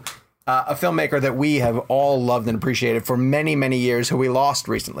to a filmmaker that we have all loved and appreciated for many, many years, who we lost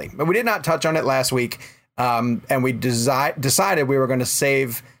recently. But we did not touch on it last week, and we decided we were going to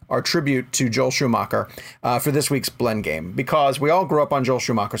save our tribute to Joel Schumacher for this week's Blend Game, because we all grew up on Joel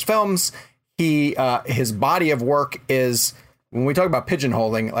Schumacher's films. His body of work is... When we talk about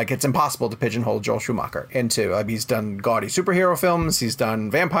pigeonholing, like, it's impossible to pigeonhole Joel Schumacher into. He's done gaudy superhero films. He's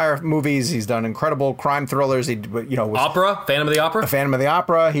done vampire movies. He's done incredible crime thrillers. Opera, Phantom of the Opera. Phantom of the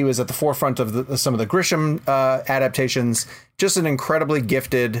Opera. He was at the forefront of some of the Grisham adaptations. Just an incredibly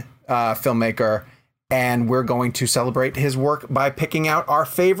gifted filmmaker. And we're going to celebrate his work by picking out our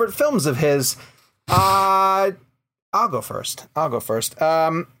favorite films of his. I'll go first.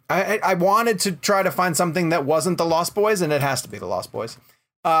 I wanted to try to find something that wasn't The Lost Boys, and it has to be The Lost Boys.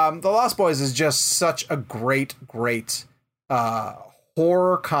 The Lost Boys is just such a great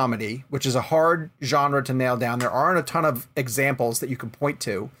horror comedy, which is a hard genre to nail down. There aren't a ton of examples that you can point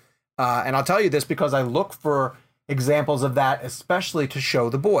to. And I'll tell you this because I look for examples of that, especially to show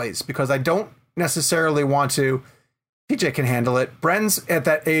the boys, because I don't necessarily want to... PJ can handle it. Bren's at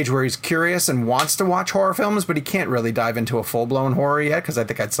that age where he's curious and wants to watch horror films, but he can't really dive into a full-blown horror yet because I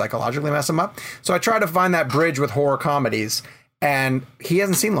think I'd psychologically mess him up. So I try to find that bridge with horror comedies, and he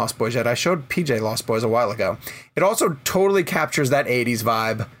hasn't seen Lost Boys yet. I showed PJ Lost Boys a while ago. It also totally captures that 80s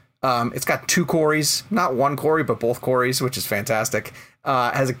vibe. It's got two Corys, not one Cory, but both Corys, which is fantastic.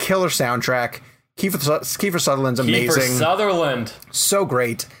 Has a killer soundtrack. Kiefer Sutherland's amazing. Kiefer Sutherland. So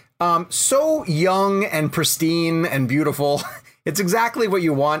great. So young and pristine and beautiful. It's exactly what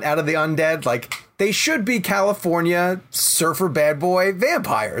you want out of the undead. Like, they should be California surfer bad boy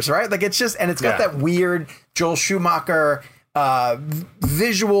vampires, right? Like, it's just, and it's got that weird Joel Schumacher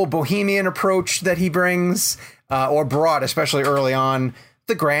visual bohemian approach that he brings, or brought, especially early on.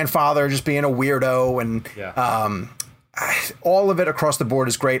 The grandfather just being a weirdo, and all of it across the board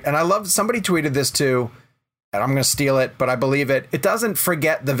is great. And I love, somebody tweeted this too, and I'm going to steal it, but I believe it. It doesn't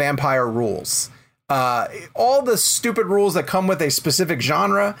forget the vampire rules. All the stupid rules that come with a specific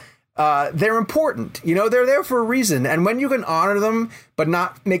genre, they're important. You know, they're there for a reason. And when you can honor them, but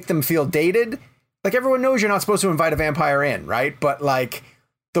not make them feel dated, like, everyone knows you're not supposed to invite a vampire in, right? But, like,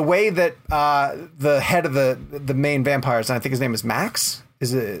 the way that the head of the main vampires, and I think his name is Max,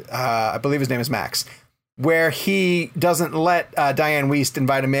 I believe his name is Max, where he doesn't let Diane Wiest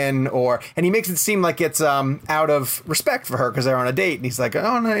invite him in, and he makes it seem like it's out of respect for her because they're on a date, and he's like,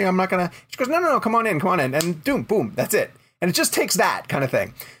 oh, no, I'm not gonna. She goes, no, come on in, and boom, that's it. And it just takes that kind of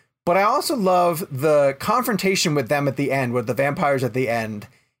thing. But I also love the confrontation with them at the end, with the vampires at the end,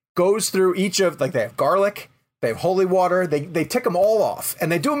 goes through each of, like, they have garlic, they have holy water, they tick them all off,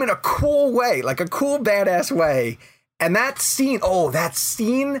 and they do them in a cool way, like a cool, badass way. And that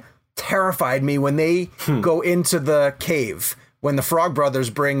scene terrified me when they go into the cave, when the Frog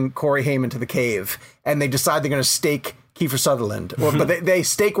Brothers bring Corey Haim into the cave, and they decide they're going to stake Kiefer Sutherland, but they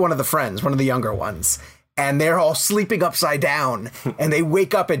stake one of the friends, one of the younger ones, and they're all sleeping upside down, and they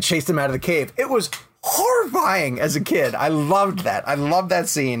wake up and chase them out of the cave. It was horrifying as a kid. I loved that. I loved that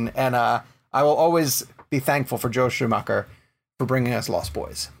scene, and I will always be thankful for Joe Schumacher for bringing us Lost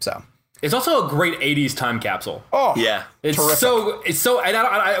Boys. So. It's also a great 80s time capsule. Oh, yeah. It's terrific. so,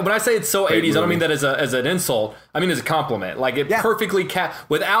 and when I say it's so Great 80s, I don't movie. mean that as an insult. I mean as a compliment. Like, it perfectly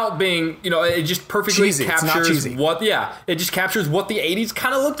without being, it just perfectly Cheesy. It's not captures cheesy. it just captures what the 80s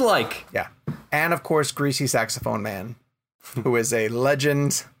kind of looked like. Yeah. And of course, Greasy Saxophone Man, who is a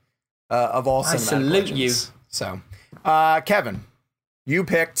legend of all cinematic salute legends. you. So, Kevin, you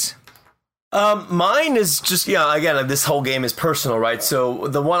picked. Mine is just, again, this whole game is personal, right? So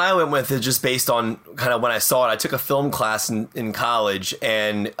the one I went with is just based on kind of when I saw it. I took a film class in college,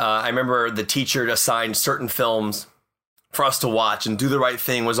 and I remember the teacher assigned certain films for us to watch, and Do the Right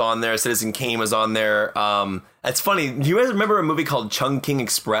Thing was on there. Citizen Kane was on there. It's funny. Do you guys remember a movie called Chungking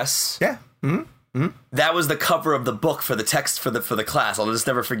Express? Yeah. Mm-hmm. that was the cover of the book for the text for the class. I'll just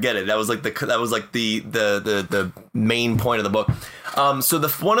never forget it. That was like the main point of the book. So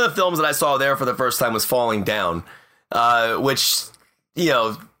one of the films that I saw there for the first time was Falling Down, which, you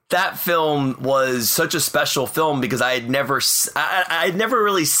know, that film was such a special film because I had never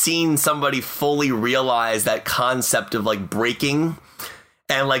really seen somebody fully realize that concept of like breaking.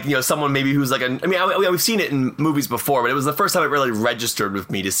 And like, you know, someone maybe who's like, we've seen it in movies before, but it was the first time it really registered with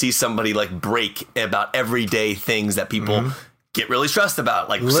me to see somebody like break about everyday things that people get really stressed about,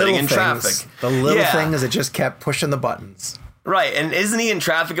 like sitting in traffic. The little thing is it just kept pushing the buttons. Right. And isn't he in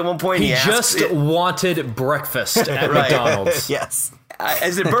traffic at one point? He just wanted breakfast at McDonald's. Yes.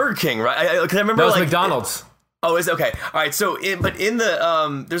 Is it Burger King, right? I remember that was McDonald's. Oh, is okay. All right. So, in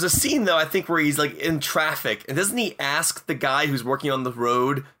the there's a scene though I think where he's like in traffic, and doesn't he ask the guy who's working on the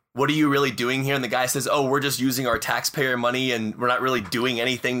road, "What are you really doing here?" And the guy says, "Oh, we're just using our taxpayer money, and we're not really doing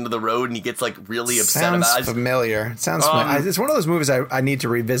anything to the road." And he gets like really upset about it. Sounds familiar. It's one of those movies I need to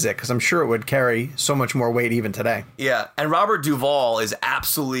revisit because I'm sure it would carry so much more weight even today. Yeah, and Robert Duvall is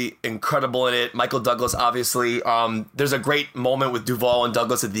absolutely incredible in it. Michael Douglas, obviously. There's a great moment with Duvall and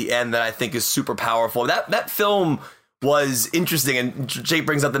Douglas at the end that I think is super powerful. That film was interesting, and Jake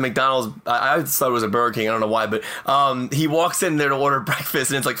brings up the McDonald's. I thought it was a Burger King. I don't know why, but he walks in there to order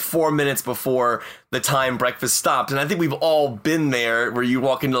breakfast, and it's like 4 minutes before the time breakfast stopped. And I think we've all been there, where you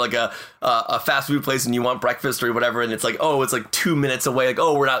walk into like a fast food place and you want breakfast or whatever, and it's like, oh, it's like 2 minutes away. Like,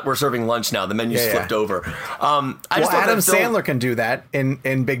 oh, we're serving lunch now. The menu's flipped over. Adam Sandler can do that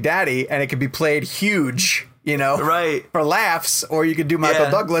in Big Daddy, and it can be played huge. You know, right, for laughs, or you could do Michael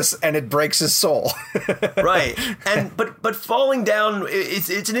Douglas and it breaks his soul. Right. And but Falling Down,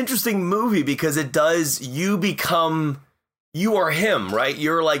 it's an interesting movie because it does, you are him, right?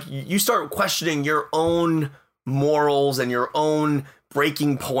 You're like, you start questioning your own morals and your own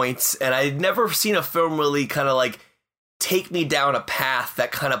breaking points. And I'd never seen a film really kind of like take me down a path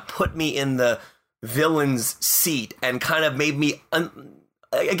that kind of put me in the villain's seat and kind of made me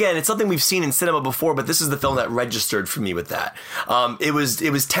again, it's something we've seen in cinema before, but this is the film that registered for me with that. It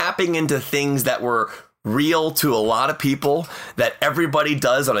was tapping into things that were real to a lot of people, that everybody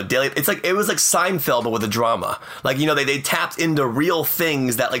does on a daily. It was like Seinfeld, but with a drama. Like, you know, they tapped into real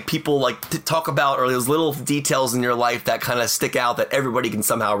things that like people like to talk about, or those little details in your life that kind of stick out that everybody can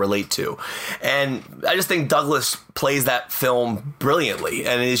somehow relate to. And I just think Douglas plays that film brilliantly,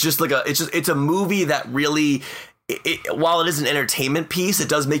 and it's just like it's a movie that really. While it is an entertainment piece, it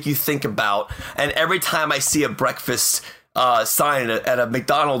does make you think about. And every time I see a breakfast sign at a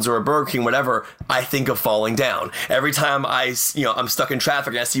McDonald's or a Burger King, whatever, I think of Falling Down. Every time I'm stuck in traffic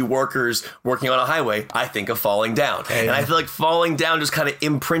and I see workers working on a highway, I think of Falling Down. And I feel like Falling Down just kind of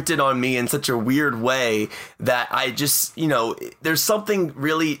imprinted on me in such a weird way that I just, you know, there's something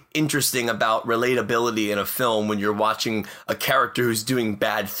really interesting about relatability in a film when you're watching a character who's doing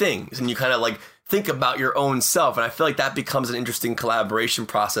bad things, and you kind of like think about your own self. And I feel like that becomes an interesting collaboration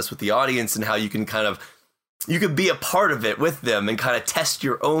process with the audience, and how you can you could be a part of it with them and kind of test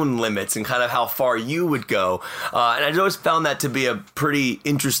your own limits and kind of how far you would go. And I always found that to be a pretty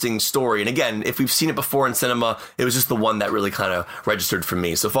interesting story. And again, if we've seen it before in cinema, it was just the one that really kind of registered for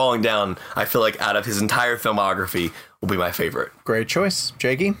me. So Falling Down, I feel like out of his entire filmography, will be my favorite. Great choice.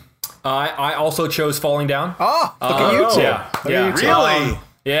 Jakey? I also chose Falling Down. Oh, look at you two. Yeah. Really?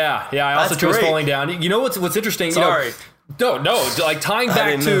 Yeah, I also chose Falling Down. You know what's interesting? Sorry. No, like tying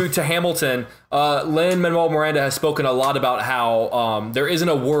back to Hamilton, Lin-Manuel Miranda has spoken a lot about how there isn't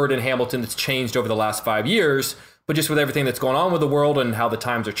a word in Hamilton that's changed over the last 5 years, but just with everything that's going on with the world and how the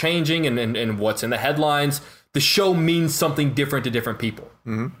times are changing and what's in the headlines, the show means something different to different people.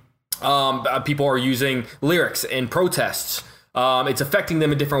 Mm-hmm. People are using lyrics in protests. It's affecting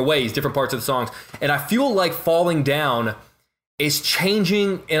them in different ways, different parts of the songs. And I feel like Falling Down is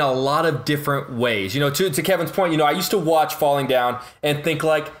changing in a lot of different ways. You know, to Kevin's point, you know, I used to watch Falling Down and think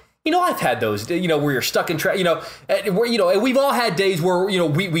like, you know, I've had those, you know, where you're stuck in traffic, and we've all had days where, you know,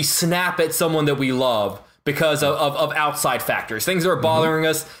 we snap at someone that we love because of outside factors, things that are bothering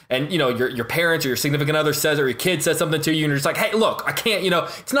us. And, you know, your parents or your significant other says, or your kid says something to you, and you're just like, hey, look, I can't, you know,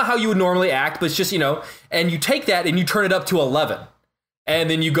 it's not how you would normally act, but it's just, you know, and you take that and you turn it up to 11.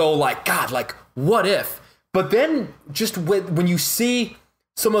 And then you go like, God, like, what if? But then just when you see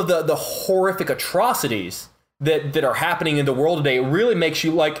some of the horrific atrocities that are happening in the world today, it really makes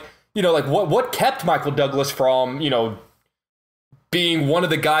you like, you know, like what kept Michael Douglas from, you know, being one of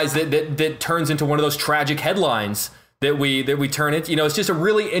the guys that turns into one of those tragic headlines that we turn into. You know, it's just a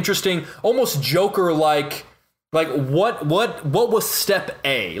really interesting, almost Joker like what was step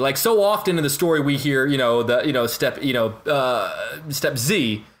A? Like so often in the story we hear, step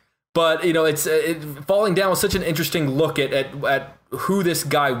Z. But it's Falling Down was such an interesting look at who this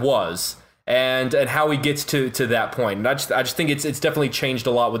guy was and how he gets to that point. And I just think it's definitely changed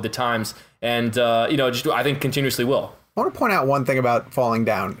a lot with the times, and I think continuously will. I want to point out one thing about Falling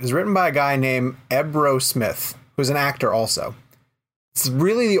Down. It's written by a guy named Ebro Smith, who's an actor also. It's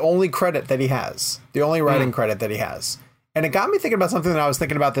really the only credit that he has, the only writing credit that he has. And it got me thinking about something that I was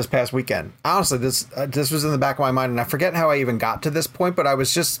thinking about this past weekend. Honestly, this was in the back of my mind, and I forget how I even got to this point, but I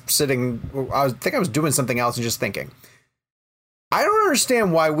was just sitting, I was doing something else and just thinking. I don't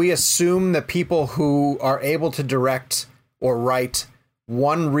understand why we assume that people who are able to direct or write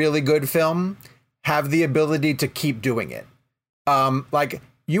one really good film have the ability to keep doing it. Like,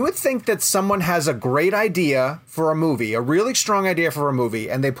 you would think that someone has a great idea for a movie, a really strong idea for a movie,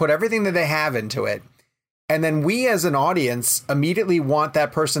 and they put everything that they have into it. And then we as an audience immediately want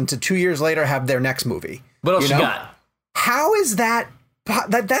that person to 2 years later have their next movie. What else you got? How is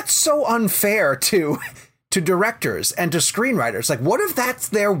that's so unfair to directors and to screenwriters? Like, what if that's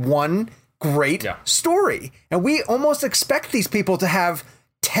their one great story? And we almost expect these people to have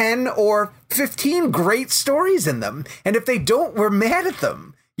 10 or 15 great stories in them. And if they don't, we're mad at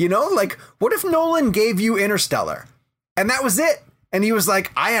them. Like, what if Nolan gave you Interstellar and that was it? And he was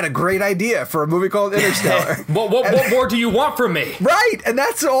like, I had a great idea for a movie called Interstellar. What more do you want from me? Right. And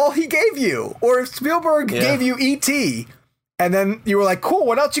that's all he gave you. Or if Spielberg gave you E.T., and then you were like, cool,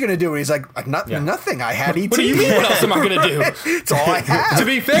 what else are you going to do? And he's like, nothing. I had E.T. What do you mean, what else am I going to do? It's all I have. To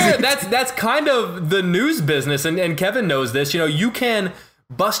be fair, that's kind of the news business, and Kevin knows this. You can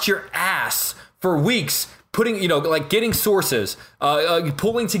bust your ass for weeks putting, getting sources,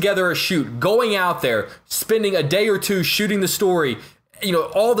 pulling together a shoot, going out there, spending a day or two shooting the story,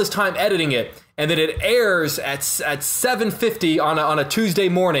 all this time editing it, and then it airs at 7:50 on a Tuesday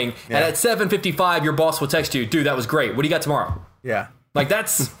morning, and at 7:55 your boss will text you, dude, that was great. What do you got tomorrow? Yeah. Like,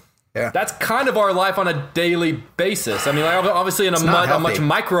 that's that's kind of our life on a daily basis. I mean, like, obviously in a much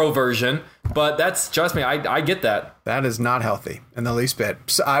micro version, but trust me, I get that. That is not healthy in the least bit.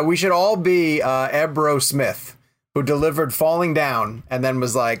 So, we should all be Ebro Smith, who delivered Falling Down and then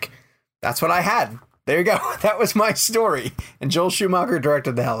was like, that's what I had. There you go. That was my story. And Joel Schumacher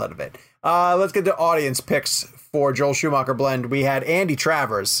directed the hell out of it. Let's get to audience picks for Joel Schumacher Blend. We had Andy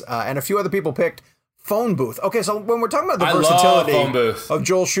Travers and a few other people picked Phone Booth. Okay, so when we're talking about the versatility of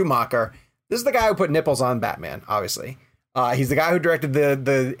Joel Schumacher, this is the guy who put nipples on Batman, obviously. He's the guy who directed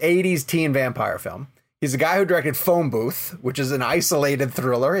the 80s teen vampire film. He's the guy who directed Phone Booth, which is an isolated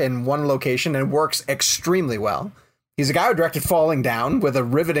thriller in one location and works extremely well. He's the guy who directed Falling Down with a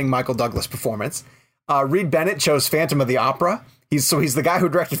riveting Michael Douglas performance. Reed Bennett chose Phantom of the Opera. He's the guy who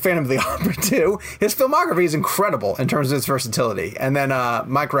directed Phantom of the Opera too. His filmography is incredible in terms of its versatility. And then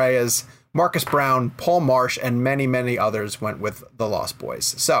Mike Reyes, Marcus Brown, Paul Marsh, and many, many others went with The Lost Boys.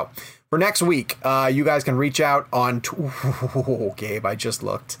 So for next week, you guys can reach out on... Gabe, I just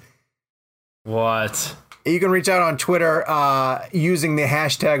looked. What? You can reach out on Twitter using the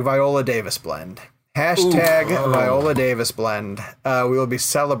hashtag Viola Davis Blend. Hashtag Viola Davis Blend. We will be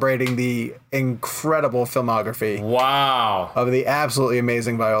celebrating the incredible filmography. Wow. Of the absolutely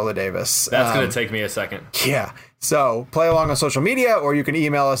amazing Viola Davis. That's going to take me a second. Yeah. So play along on social media, or you can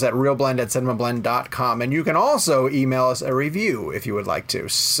email us at realblend@cinemablend.com. And you can also email us a review if you would like to,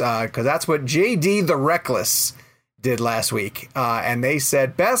 because that's what JD the Reckless did last week. And they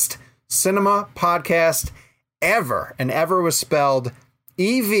said best cinema podcast ever. And ever was spelled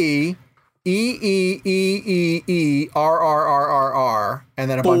EVEEEEEERRRR, and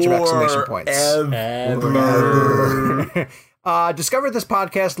then a bunch of exclamation points. Ever. Discovered this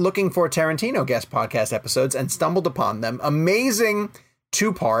podcast looking for Tarantino guest podcast episodes and stumbled upon them. Amazing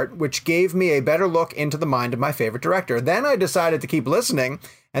 2-part, which gave me a better look into the mind of my favorite director. Then I decided to keep listening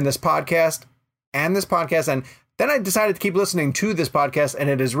and then I decided to keep listening to this podcast, and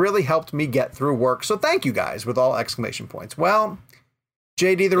it has really helped me get through work. So thank you guys with all exclamation points. Well,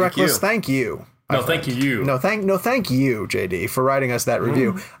 JD the Reckless, thank you. Thank you. No, thank you, JD, for writing us that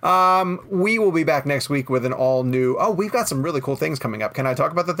review. We will be back next week with an all new. Oh, we've got some really cool things coming up. Can I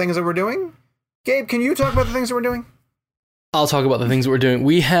talk about the things that we're doing? Gabe, can you talk about the things that we're doing? I'll talk about the things that we're doing.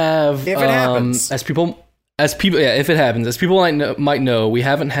 We have, if it happens, if it happens, as people might know, we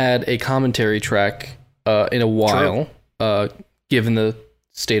haven't had a commentary track in a while. Given the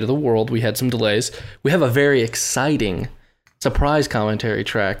state of the world, we had some delays. We have a very exciting surprise commentary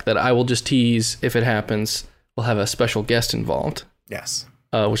track that I will just tease. If it happens, we'll have a special guest involved. Yes.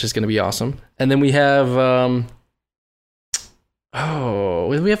 Which is going to be awesome. And then we have, we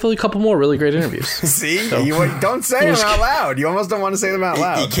have a couple more really great interviews. See? So, don't say them out loud. You almost don't want to say them out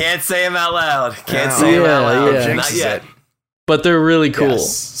loud. You can't say them out loud. Can't say them out loud. Yeah. Not yet. but they're really cool.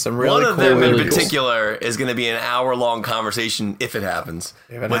 Yes, some really One of cool. them really in cool. particular is going to be an hour-long conversation, if it happens,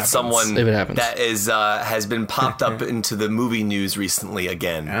 with happens. someone If it happens. that is has been popped up into the movie news recently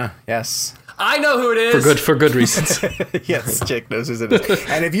again. Yes. I know who it is. For good reasons. Yes, Jake knows who it is.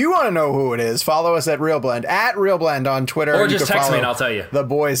 And if you want to know who it is, follow us at RealBlend on Twitter. Or You just can text me follow and I'll tell you. The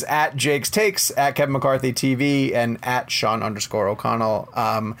boys at Jake's Takes, at Kevin McCarthy TV, and at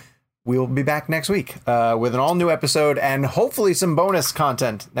Sean_O'Connell. We will be back next week with an all-new episode and hopefully some bonus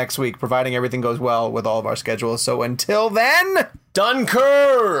content next week, providing everything goes well with all of our schedules. So until then... Dunkirk.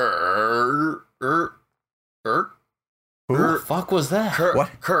 Who the fuck was that?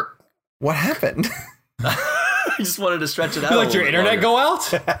 Kirk. What happened? I just wanted to stretch it out. You let your internet go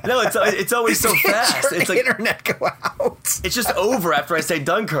out? No, it's always so fast. Your It's like internet go out. it's just over after I say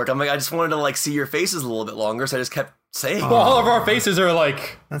Dunkirk. I'm like, I just wanted to like see your faces a little bit longer, so I just kept saying. Well, all of our faces are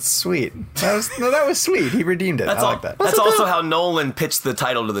like... That's sweet. That was sweet. He redeemed it. I like that. That's also how Nolan pitched the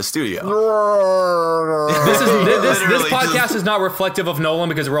title to the studio. This Literally podcast just- is not reflective of Nolan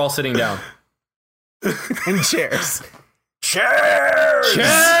because we're all sitting down. And cheers. Cheers!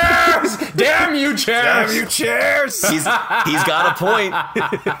 Cheers! Damn you, cheers! Damn you, cheers! He's got a point.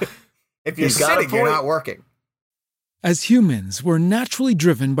 If you're He's got a sitting, you're point. not working. As humans, we're naturally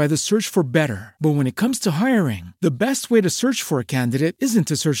driven by the search for better. But when it comes to hiring, the best way to search for a candidate isn't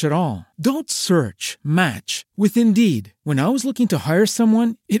to search at all. Don't search, match with Indeed. When I was looking to hire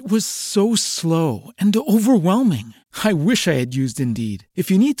someone, it was so slow and overwhelming. I wish I had used Indeed.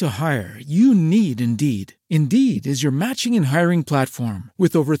 If you need to hire, you need Indeed. Indeed is your matching and hiring platform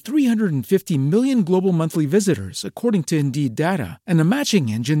with over 350 million global monthly visitors, according to Indeed data, and a matching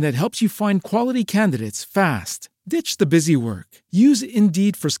engine that helps you find quality candidates fast. Ditch the busy work. Use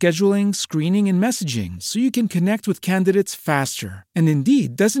Indeed for scheduling, screening, and messaging so you can connect with candidates faster. And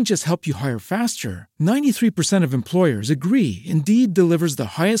Indeed doesn't just help you hire faster. 93% of employers agree Indeed delivers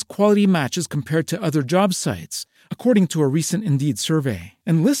the highest quality matches compared to other job sites, according to a recent Indeed survey.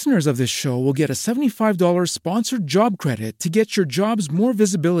 And listeners of this show will get a $75 sponsored job credit to get your jobs more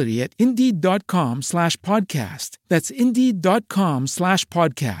visibility at Indeed.com/podcast. That's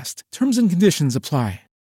Indeed.com/podcast. Terms and conditions apply.